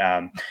that.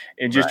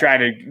 And just trying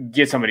to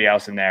get somebody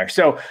else in there.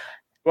 So,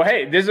 well,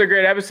 hey, this is a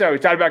great episode. We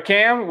talked about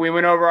Cam. We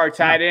went over our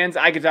tight ends.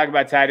 I could talk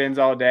about tight ends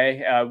all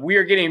day. We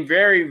are getting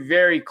very,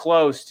 very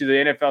close to the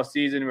NFL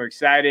season. We're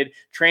excited.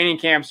 Training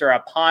camps are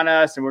upon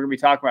us, and we're going to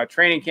be talking about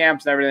training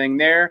camps and everything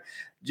there.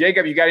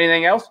 Jacob, you got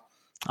anything else?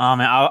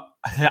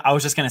 I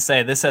was just going to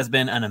say, this has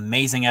been an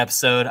amazing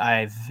episode.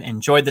 I've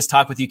enjoyed this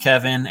talk with you,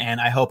 Kevin,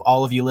 and I hope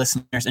all of you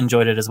listeners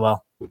enjoyed it as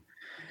well.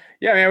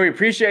 Yeah, man, we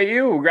appreciate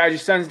you. We're glad your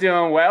son's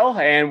doing well,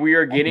 and we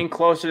are getting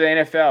closer to the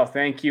NFL.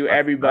 Thank you,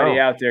 everybody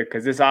out there,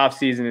 because this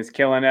offseason is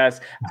killing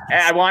us. And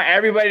I want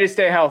everybody to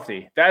stay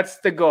healthy. That's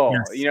the goal.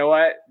 Yes. You know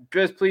what?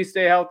 Just please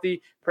stay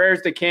healthy.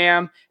 Prayers to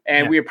Cam,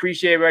 and we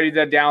appreciate everybody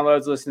that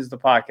downloads, listens to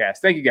the podcast.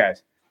 Thank you,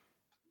 guys.